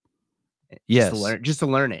day. Yes. Just to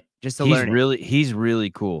learn it. He's really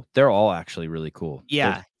cool. They're all actually really cool.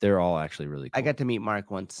 Yeah. They're all actually really cool. I got to meet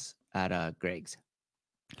Mark once at Greg's.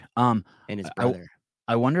 And his brother.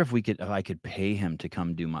 I wonder if I could pay him to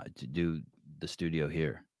come do the studio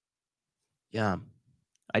here. Yeah.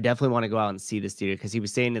 I definitely want to go out and see the studio because he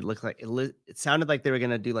was saying it looked like it sounded like they were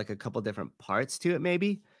going to do like a couple different parts to it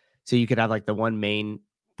maybe. So you could have like the one main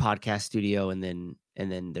podcast studio and then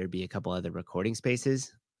there'd be a couple other recording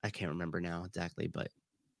spaces. I can't remember now exactly, but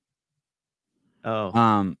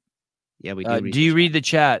yeah, we do. Do you read the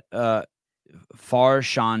chat? Far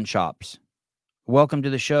Sean Chops, welcome to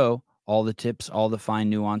the show. All the tips, all the fine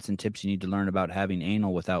nuance and tips you need to learn about having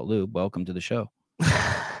anal without lube. Welcome to the show.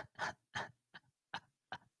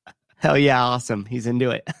 Hell yeah, awesome. He's into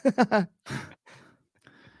it.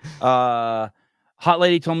 Hot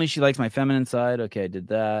lady told me she likes my feminine side. Okay, I did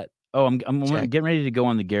that. Oh, I'm getting ready to go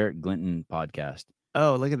on the Garrett Glinton podcast.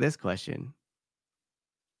 Oh, look at this question.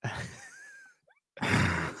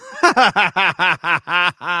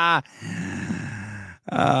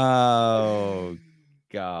 Oh,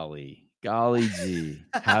 golly gee.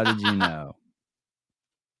 How did you know?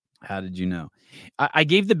 How did you know? I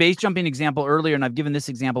gave the base jumping example earlier, and I've given this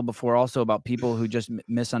example before also about people who just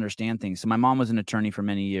misunderstand things. So my mom was an attorney for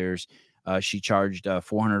many years. She charged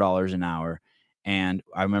 $400 an hour. And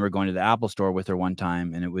I remember going to the Apple store with her one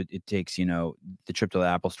time, and it takes, the trip to the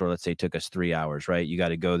Apple store, let's say, took us 3 hours, right? You got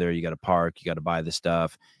to go there, you got to park, you got to buy the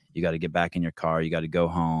stuff, you got to get back in your car, you got to go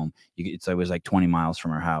home. It was like 20 miles from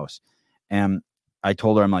her house. And I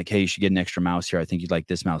told her, I'm like, hey, you should get an extra mouse here. I think you'd like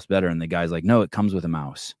this mouse better. And the guy's like, no, it comes with a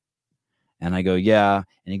mouse. And I go, yeah.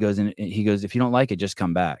 And he goes, if you don't like it, just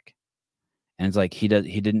come back. And it's like, he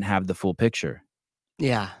didn't have the full picture.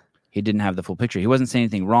 Yeah. He didn't have the full picture. He wasn't saying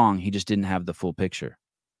anything wrong. He just didn't have the full picture.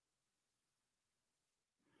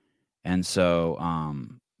 And so,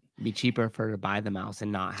 It'd be cheaper for her to buy the mouse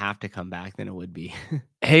and not have to come back than it would be.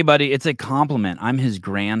 Hey, buddy, it's a compliment. I'm his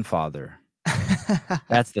grandfather.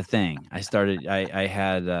 That's the thing. I'm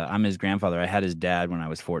his grandfather. I had his dad when I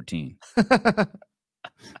was 14.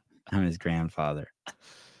 I'm his grandfather.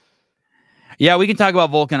 Yeah, we can talk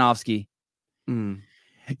about Volkanovski.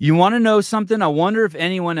 You want to know something? I wonder if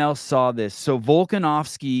anyone else saw this. So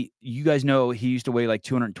Volkanovski, you guys know he used to weigh like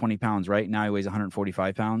 220 pounds, right? Now he weighs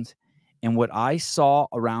 145 pounds. And what I saw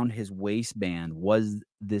around his waistband was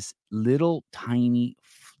this little tiny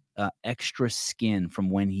extra skin from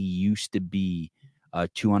when he used to be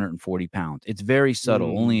 240 pounds. It's very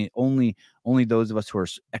subtle. Only those of us who are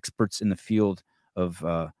experts in the field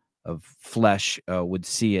of flesh would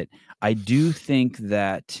see it. I do think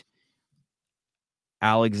that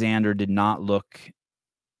Alexander did not look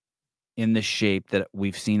in the shape that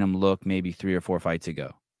we've seen him look maybe 3 or 4 fights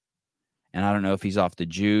ago. And I don't know if he's off the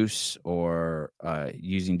juice or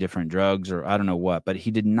using different drugs or I don't know what, but he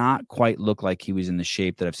did not quite look like he was in the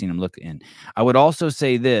shape that I've seen him look in. I would also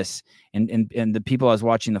say this, and the people I was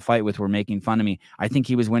watching the fight with were making fun of me. I think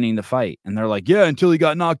he was winning the fight. And they're like, yeah, until he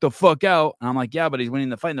got knocked the fuck out. And I'm like, yeah, but he's winning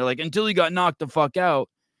the fight. And they're like, until he got knocked the fuck out.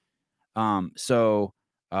 I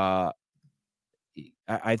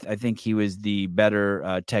think he was the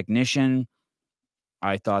better technician.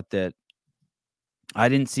 I thought that I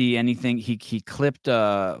didn't see anything. He clipped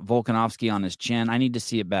Volkanovski on his chin. I need to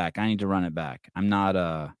see it back. I need to run it back. I'm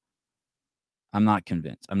not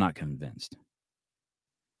convinced.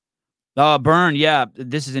 Burn. Yeah,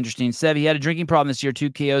 this is interesting. Sev, he had a drinking problem this year.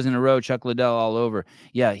 2 KOs in a row. Chuck Liddell all over.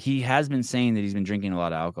 Yeah, he has been saying that he's been drinking a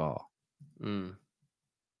lot of alcohol.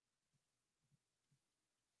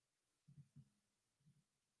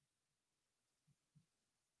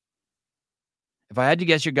 If I had to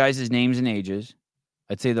guess your guys' names and ages,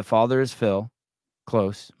 I'd say the father is Phil.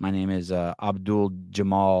 Close. My name is Abdul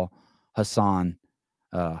Jamal Hassan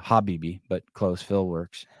Habibi, but close. Phil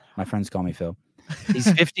works. My friends call me Phil.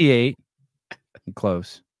 He's 58.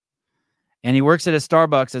 Close. And he works at a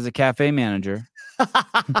Starbucks as a cafe manager.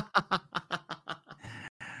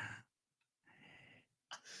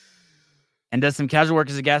 And does some casual work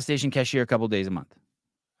as a gas station cashier a couple days a month.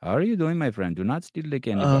 How are you doing, my friend? Do not steal the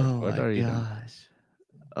candy bar. What are you doing?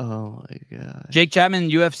 Oh my gosh. Jake Chapman,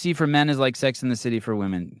 UFC for men is like Sex in the City for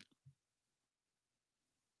women.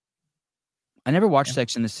 I never watched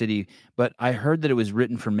Sex in the City, but I heard that it was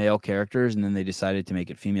written for male characters, and then they decided to make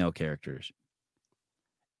it female characters.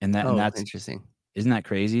 And that's interesting. Isn't that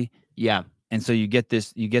crazy? Yeah. And so you get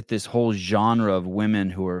this whole genre of women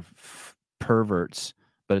who are perverts,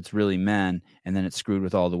 but it's really men, and then it's screwed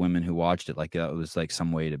with all the women who watched it. Like it was like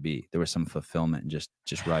some way to be. There was some fulfillment in just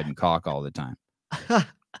riding cock all the time.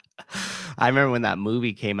 I remember when that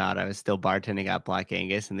movie came out, I was still bartending at Black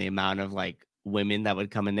Angus, and the amount of like women that would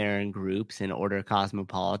come in there in groups and order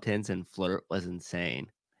cosmopolitans and flirt was insane.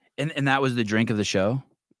 And that was the drink of the show?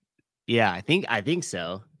 Yeah, I think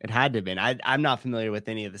so. It had to have been. I'm not familiar with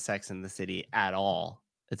any of the Sex in the City at all,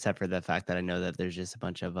 except for the fact that I know that there's just a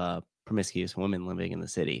bunch of promiscuous women living in the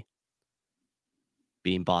city,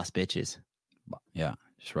 being boss bitches. Yeah,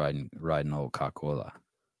 just riding old Coca-Cola.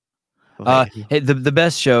 Hey, the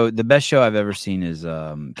best show I've ever seen is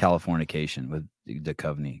Californication with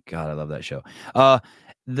Duchovny. God, I love that show.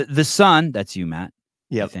 The son, that's you, Matt.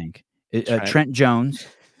 Yeah, I think Trent Jones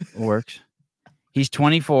works. He's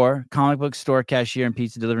 24, comic book store cashier and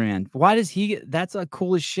pizza delivery man. Why does he get? That's a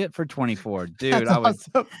cool as shit for 24, dude. I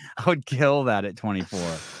would kill that at 24.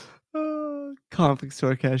 Comic book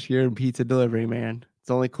store cashier and pizza delivery man. It's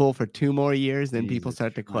only cool for 2 more years, then people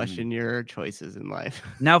start to question your choices in life.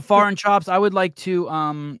 Now, Foreign Chops, I would like to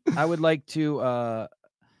tell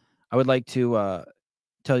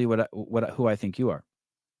you who I think you are.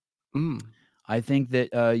 I think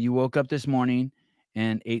that you woke up this morning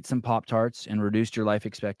and ate some Pop-Tarts and reduced your life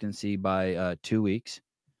expectancy by 2 weeks.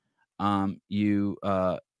 You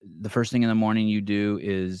the first thing in the morning you do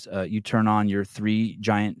is you turn on your 3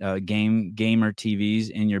 giant gamer TVs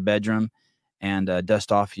in your bedroom and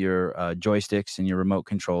dust off your joysticks and your remote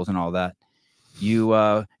controls and all that. You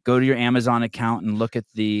go to your Amazon account and look at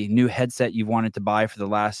the new headset you've wanted to buy for the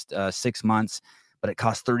last 6 months, but it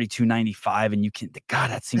costs $32.95, and you can.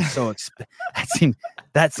 God, that seems so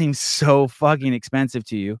that seems so fucking expensive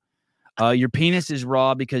to you. Your penis is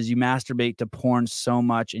raw because you masturbate to porn so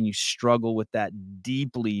much, and you struggle with that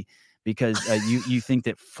deeply because you think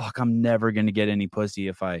that fuck, I'm never gonna get any pussy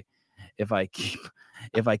if I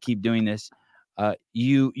keep doing this.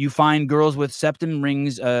 You find girls with septum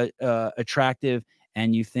rings attractive,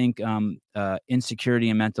 and you think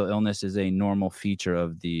insecurity and mental illness is a normal feature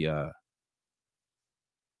of the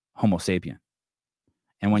Homo sapien.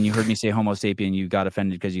 And when you heard me say Homo sapien, you got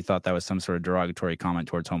offended because you thought that was some sort of derogatory comment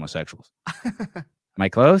towards homosexuals. Am I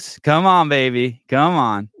close? Come on, baby. Come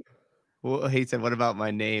on. Well, he said, what about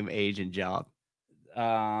my name, age, and job?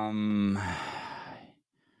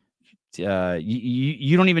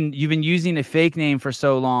 You don't even, you've been using a fake name for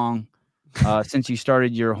so long since you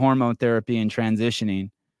started your hormone therapy and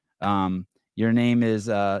transitioning. Your name is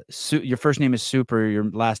your first name is Super, your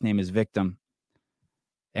last name is Victim,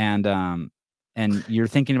 and you're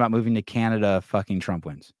thinking about moving to Canada. Fucking Trump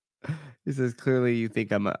wins. He says, clearly you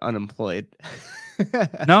think I'm unemployed.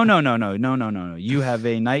 No. You have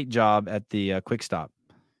a night job at the Quick Stop,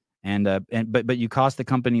 but you cost the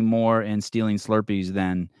company more in stealing Slurpees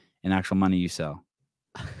than in actual money you sell.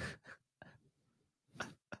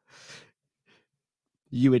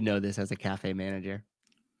 You would know this as a cafe manager.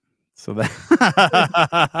 So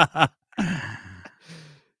that.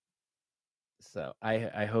 So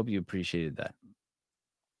I hope you appreciated that.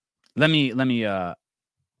 Let me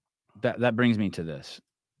that brings me to this.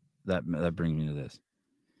 That brings me to this.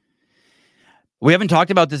 We haven't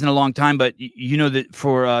talked about this in a long time, but you know that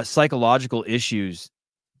for psychological issues,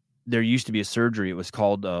 there used to be a surgery. It was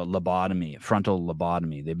called lobotomy, frontal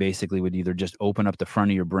lobotomy. They basically would either just open up the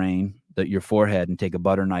front of your brain, your forehead, and take a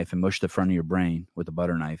butter knife and mush the front of your brain with a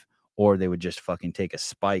butter knife, or they would just fucking take a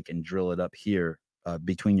spike and drill it up here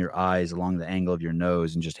between your eyes along the angle of your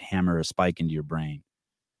nose and just hammer a spike into your brain.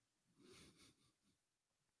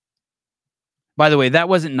 By the way, that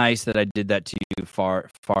wasn't nice that I did that to you, far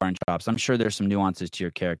and chops. I'm sure there's some nuances to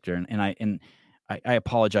your character, and I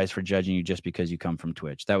apologize for judging you just because you come from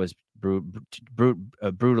Twitch. That was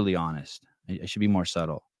brutally honest. I should be more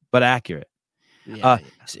subtle, but accurate. Yeah.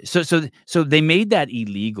 So they made that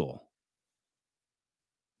illegal.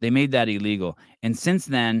 And since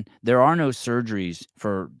then, there are no surgeries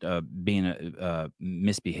for being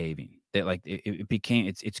misbehaving. It became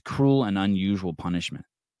it's cruel and unusual punishment.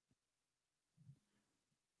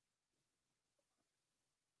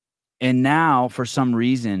 And now, for some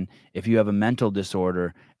reason, if you have a mental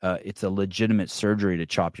disorder, it's a legitimate surgery to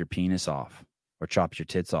chop your penis off or chop your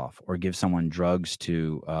tits off or give someone drugs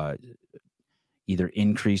to either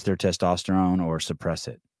increase their testosterone or suppress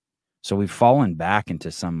it. So we've fallen back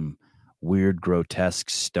into some weird, grotesque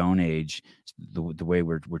Stone Age, the way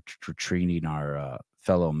we're treating our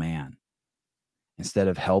fellow man. Instead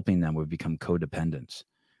of helping them, we've become codependents.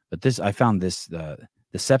 But I found this, the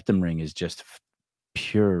septum ring is just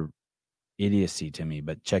pure idiocy to me,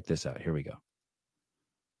 but check this out. Here we go.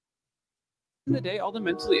 In the day, all the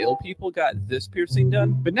mentally ill people got this piercing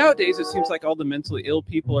done, but nowadays it seems like all the mentally ill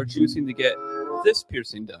people are choosing to get this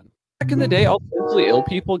piercing done. Back in the day, all the mentally ill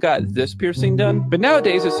people got this piercing done, but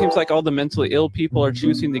nowadays it seems like all the mentally ill people are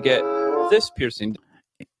choosing to get this piercing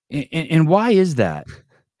done. And why is that?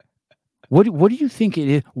 What do you think it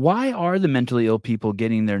is? Why are the mentally ill people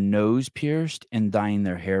getting their nose pierced and dyeing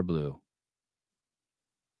their hair blue?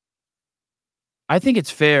 I think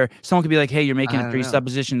it's fair. Someone could be like, hey, you're making a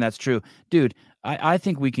presupposition that's true. Dude, I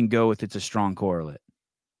think we can go with it's a strong correlate.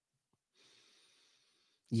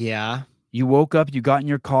 Yeah. You woke up, you got in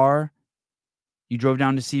your car, you drove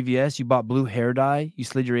down to CVS, you bought blue hair dye, you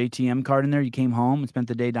slid your ATM card in there, you came home and spent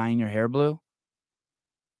the day dyeing your hair blue.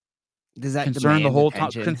 Does that concern the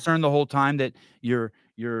whole time that your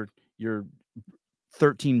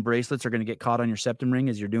 13 bracelets are going to get caught on your septum ring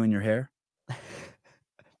as you're doing your hair?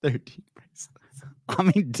 13 bracelets. I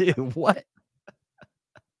mean, dude, what?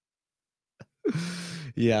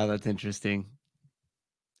 Yeah, that's interesting.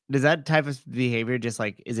 Does that type of behavior just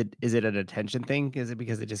like is it an attention thing? Is it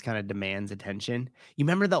because it just kind of demands attention? You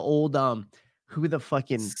remember the old who the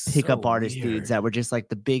fucking pickup artist dudes that were just like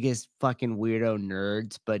the biggest fucking weirdo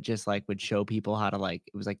nerds, but just like would show people how to like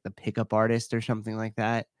it was like the pickup artist or something like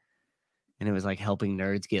that, and it was like helping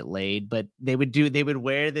nerds get laid. But they would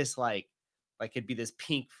wear this like it'd be this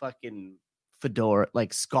pink fucking fedora,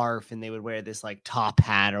 like scarf, and they would wear this like top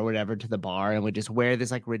hat or whatever to the bar and would just wear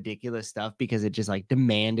this like ridiculous stuff because it just like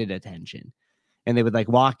demanded attention. And they would like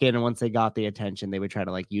walk in, and once they got the attention, they would try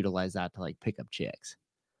to like utilize that to like pick up chicks.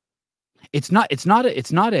 It's not a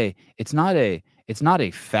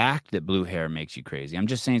fact that blue hair makes you crazy. I'm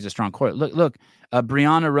just saying it's a strong core. Look,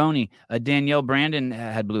 Brianna Roney, Danielle Brandon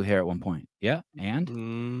had blue hair at one point. Yeah,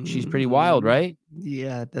 and she's pretty wild, right?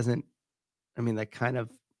 Yeah, it doesn't. I mean, that kind of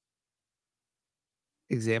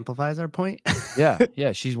exemplifies our point.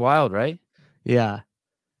 yeah, she's wild, right? Yeah.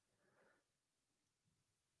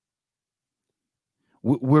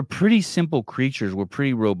 We're pretty simple creatures. We're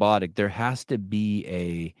pretty robotic. There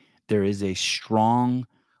is a strong,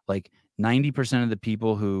 like 90% of the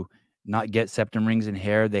people who not get septum rings in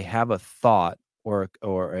hair, they have a thought or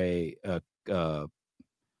a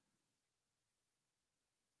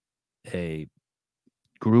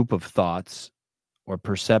group of thoughts or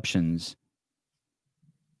perceptions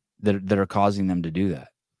that are causing them to do that.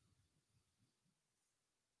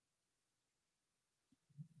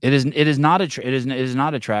 It is not attractive. It is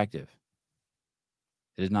not attractive.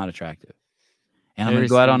 And I'm going to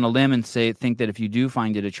go out on a limb and think that if you do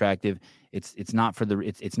find it attractive, it's not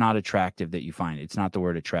attractive that you find it. It's not the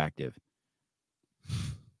word attractive.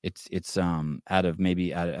 It's out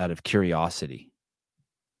of curiosity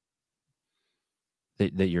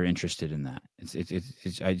that you're interested in that.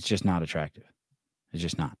 It's just not attractive. It's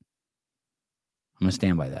just not. I'm going to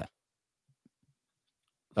stand by that.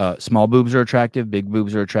 Small boobs are attractive, big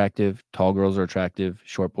boobs are attractive, tall girls are attractive,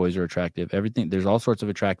 short boys are attractive. Everything, there's all sorts of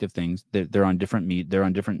attractive things. They're on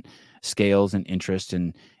different scales and interests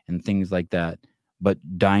and things like that. But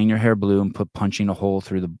dyeing your hair blue and punching a hole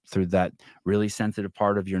through that really sensitive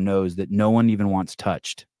part of your nose that no one even wants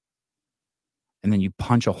touched, and then you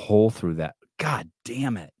punch a hole through that. God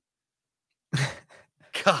damn it!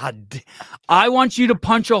 I want you to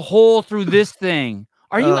punch a hole through this thing.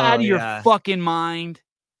 Are you out of your fucking mind?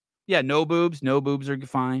 Yeah, no boobs are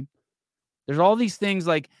fine. There's all these things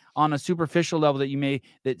like on a superficial level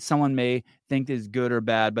that someone may think is good or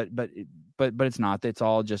bad, but it's not. It's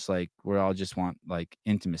all just like we all just want like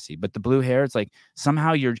intimacy. But the blue hair, it's like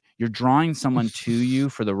somehow you're drawing someone to you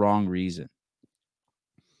for the wrong reason.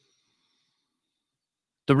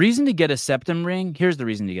 The reason to get a septum ring, here's the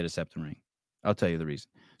reason to get a septum ring. I'll tell you the reason.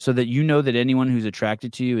 So that you know that anyone who's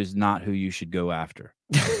attracted to you is not who you should go after.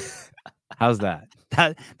 How's that?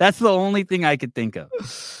 That's the only thing I could think of.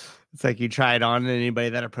 It's like you try it on, and anybody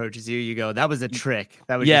that approaches you, you go, that was a trick.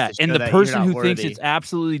 That was yeah, just to and show the that person you're not who thinks worthy. it's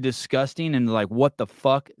absolutely disgusting and like, what the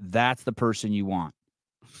fuck? That's the person you want.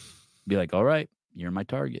 Be like, all right, you're my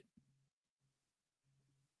target.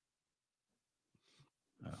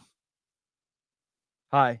 Oh.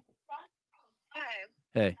 Hi. Hi.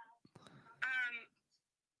 Hey.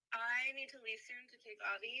 I need to leave soon to take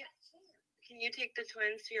Avi. Can you take the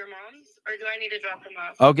twins to your mom's, or do I need to drop them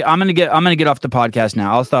off? Okay, I'm gonna get off the podcast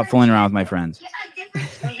now. I'll stop fooling around with my friends.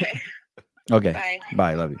 Okay. Okay.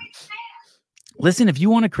 Bye. Love you. Listen, if you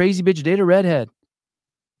want a crazy bitch, date a redhead.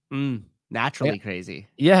 Naturally crazy.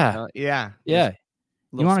 Yeah. Yeah. Yeah.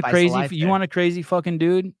 You want a crazy fucking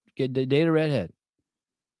dude? Date a redhead.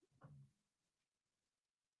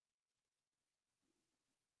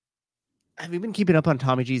 Have you been keeping up on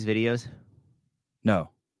Tommy G's videos? No.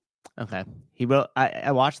 Okay. He wrote.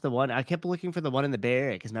 I watched the one. I kept looking for the one in the Bay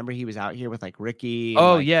Area because remember he was out here with like Ricky. And,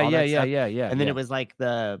 Oh like, yeah. all that stuff. And then it was like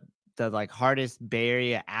the like hardest Bay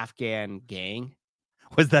Area Afghan gang.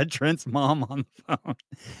 Was that Trent's mom on the phone?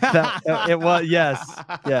 It was. Yes,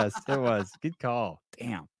 it was. Good call.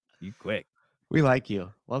 Damn, you quick. We like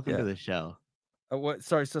you. Welcome to the show. What?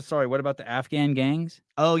 Sorry. What about the Afghan gangs?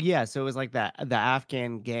 Oh yeah, so it was like the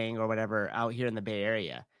Afghan gang or whatever out here in the Bay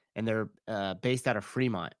Area, and they're based out of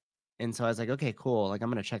Fremont. And so I was like, okay, cool. Like I'm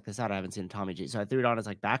gonna check this out. I haven't seen Tommy G, so I threw it on as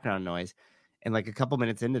like background noise. And like a couple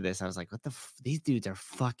minutes into this, I was like, what the? These dudes are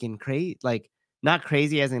fucking crazy. Like not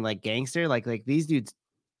crazy as in like gangster. Like these dudes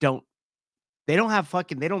they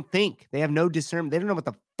don't think. They have no discernment. They don't know what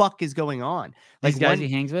the fuck is going on. Like These guys he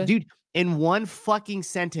hangs with? Dude, in one fucking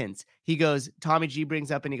sentence, he goes, Tommy G brings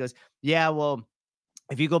up and he goes, yeah, well,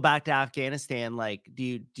 if you go back to Afghanistan, like,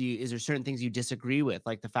 is there certain things you disagree with?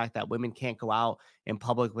 Like the fact that women can't go out in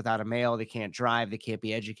public without a male, they can't drive, they can't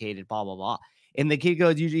be educated, blah, blah, blah. And the kid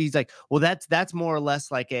goes, he's like, well, that's more or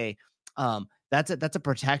less like that's a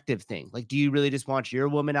protective thing. Like, do you really just want your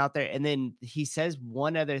woman out there? And then he says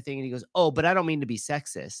one other thing and he goes, oh, but I don't mean to be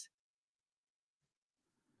sexist.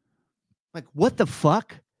 Like, what the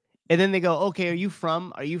fuck? And then they go, okay, are you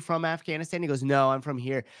from Afghanistan? He goes, no, I'm from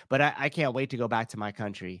here, but I can't wait to go back to my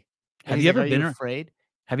country. And Have you ever like, been afraid?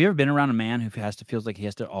 Have you ever been around a man who feels like he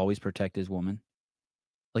has to always protect his woman?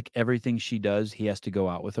 Like everything she does, he has to go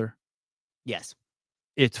out with her. Yes.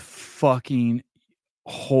 It's fucking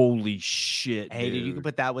holy shit. Hey, dude, you can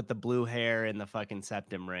put that with the blue hair and the fucking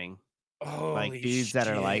septum ring. Holy dudes that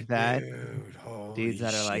are like that. dude. Dudes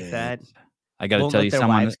that are like that. I got to Won't tell let you their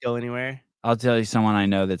someone. wives go anywhere. I'll tell you someone I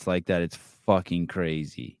know that's like that. It's fucking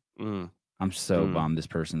crazy. I'm so bummed this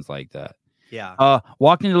person's like that. Yeah.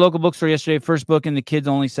 Walked into the local bookstore yesterday. First book in the kids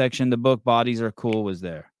only section. The book Bodies Are Cool was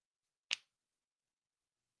there.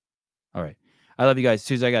 All right. I love you guys.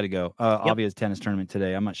 Suze, I got to go. Obvious tennis tournament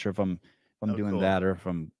today. I'm not sure if I'm doing that or if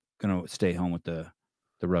I'm gonna stay home with the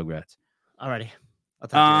Rugrats. Alrighty. I'll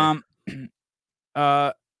talk to you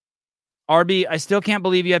later. RB, I still can't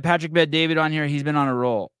believe you had Patrick Bet David on here. He's been on a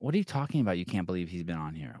roll. What are you talking about? You can't believe he's been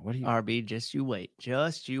on here. What are you RB, just you wait.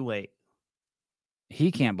 Just you wait. He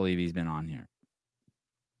can't believe he's been on here.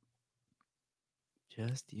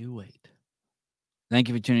 Just you wait. Thank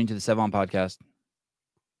you for tuning to the Sevon Podcast.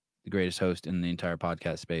 The greatest host in the entire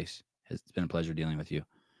podcast space. It's been a pleasure dealing with you.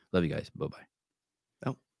 Love you guys. Bye-bye.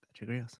 Oh, Patrick Rios.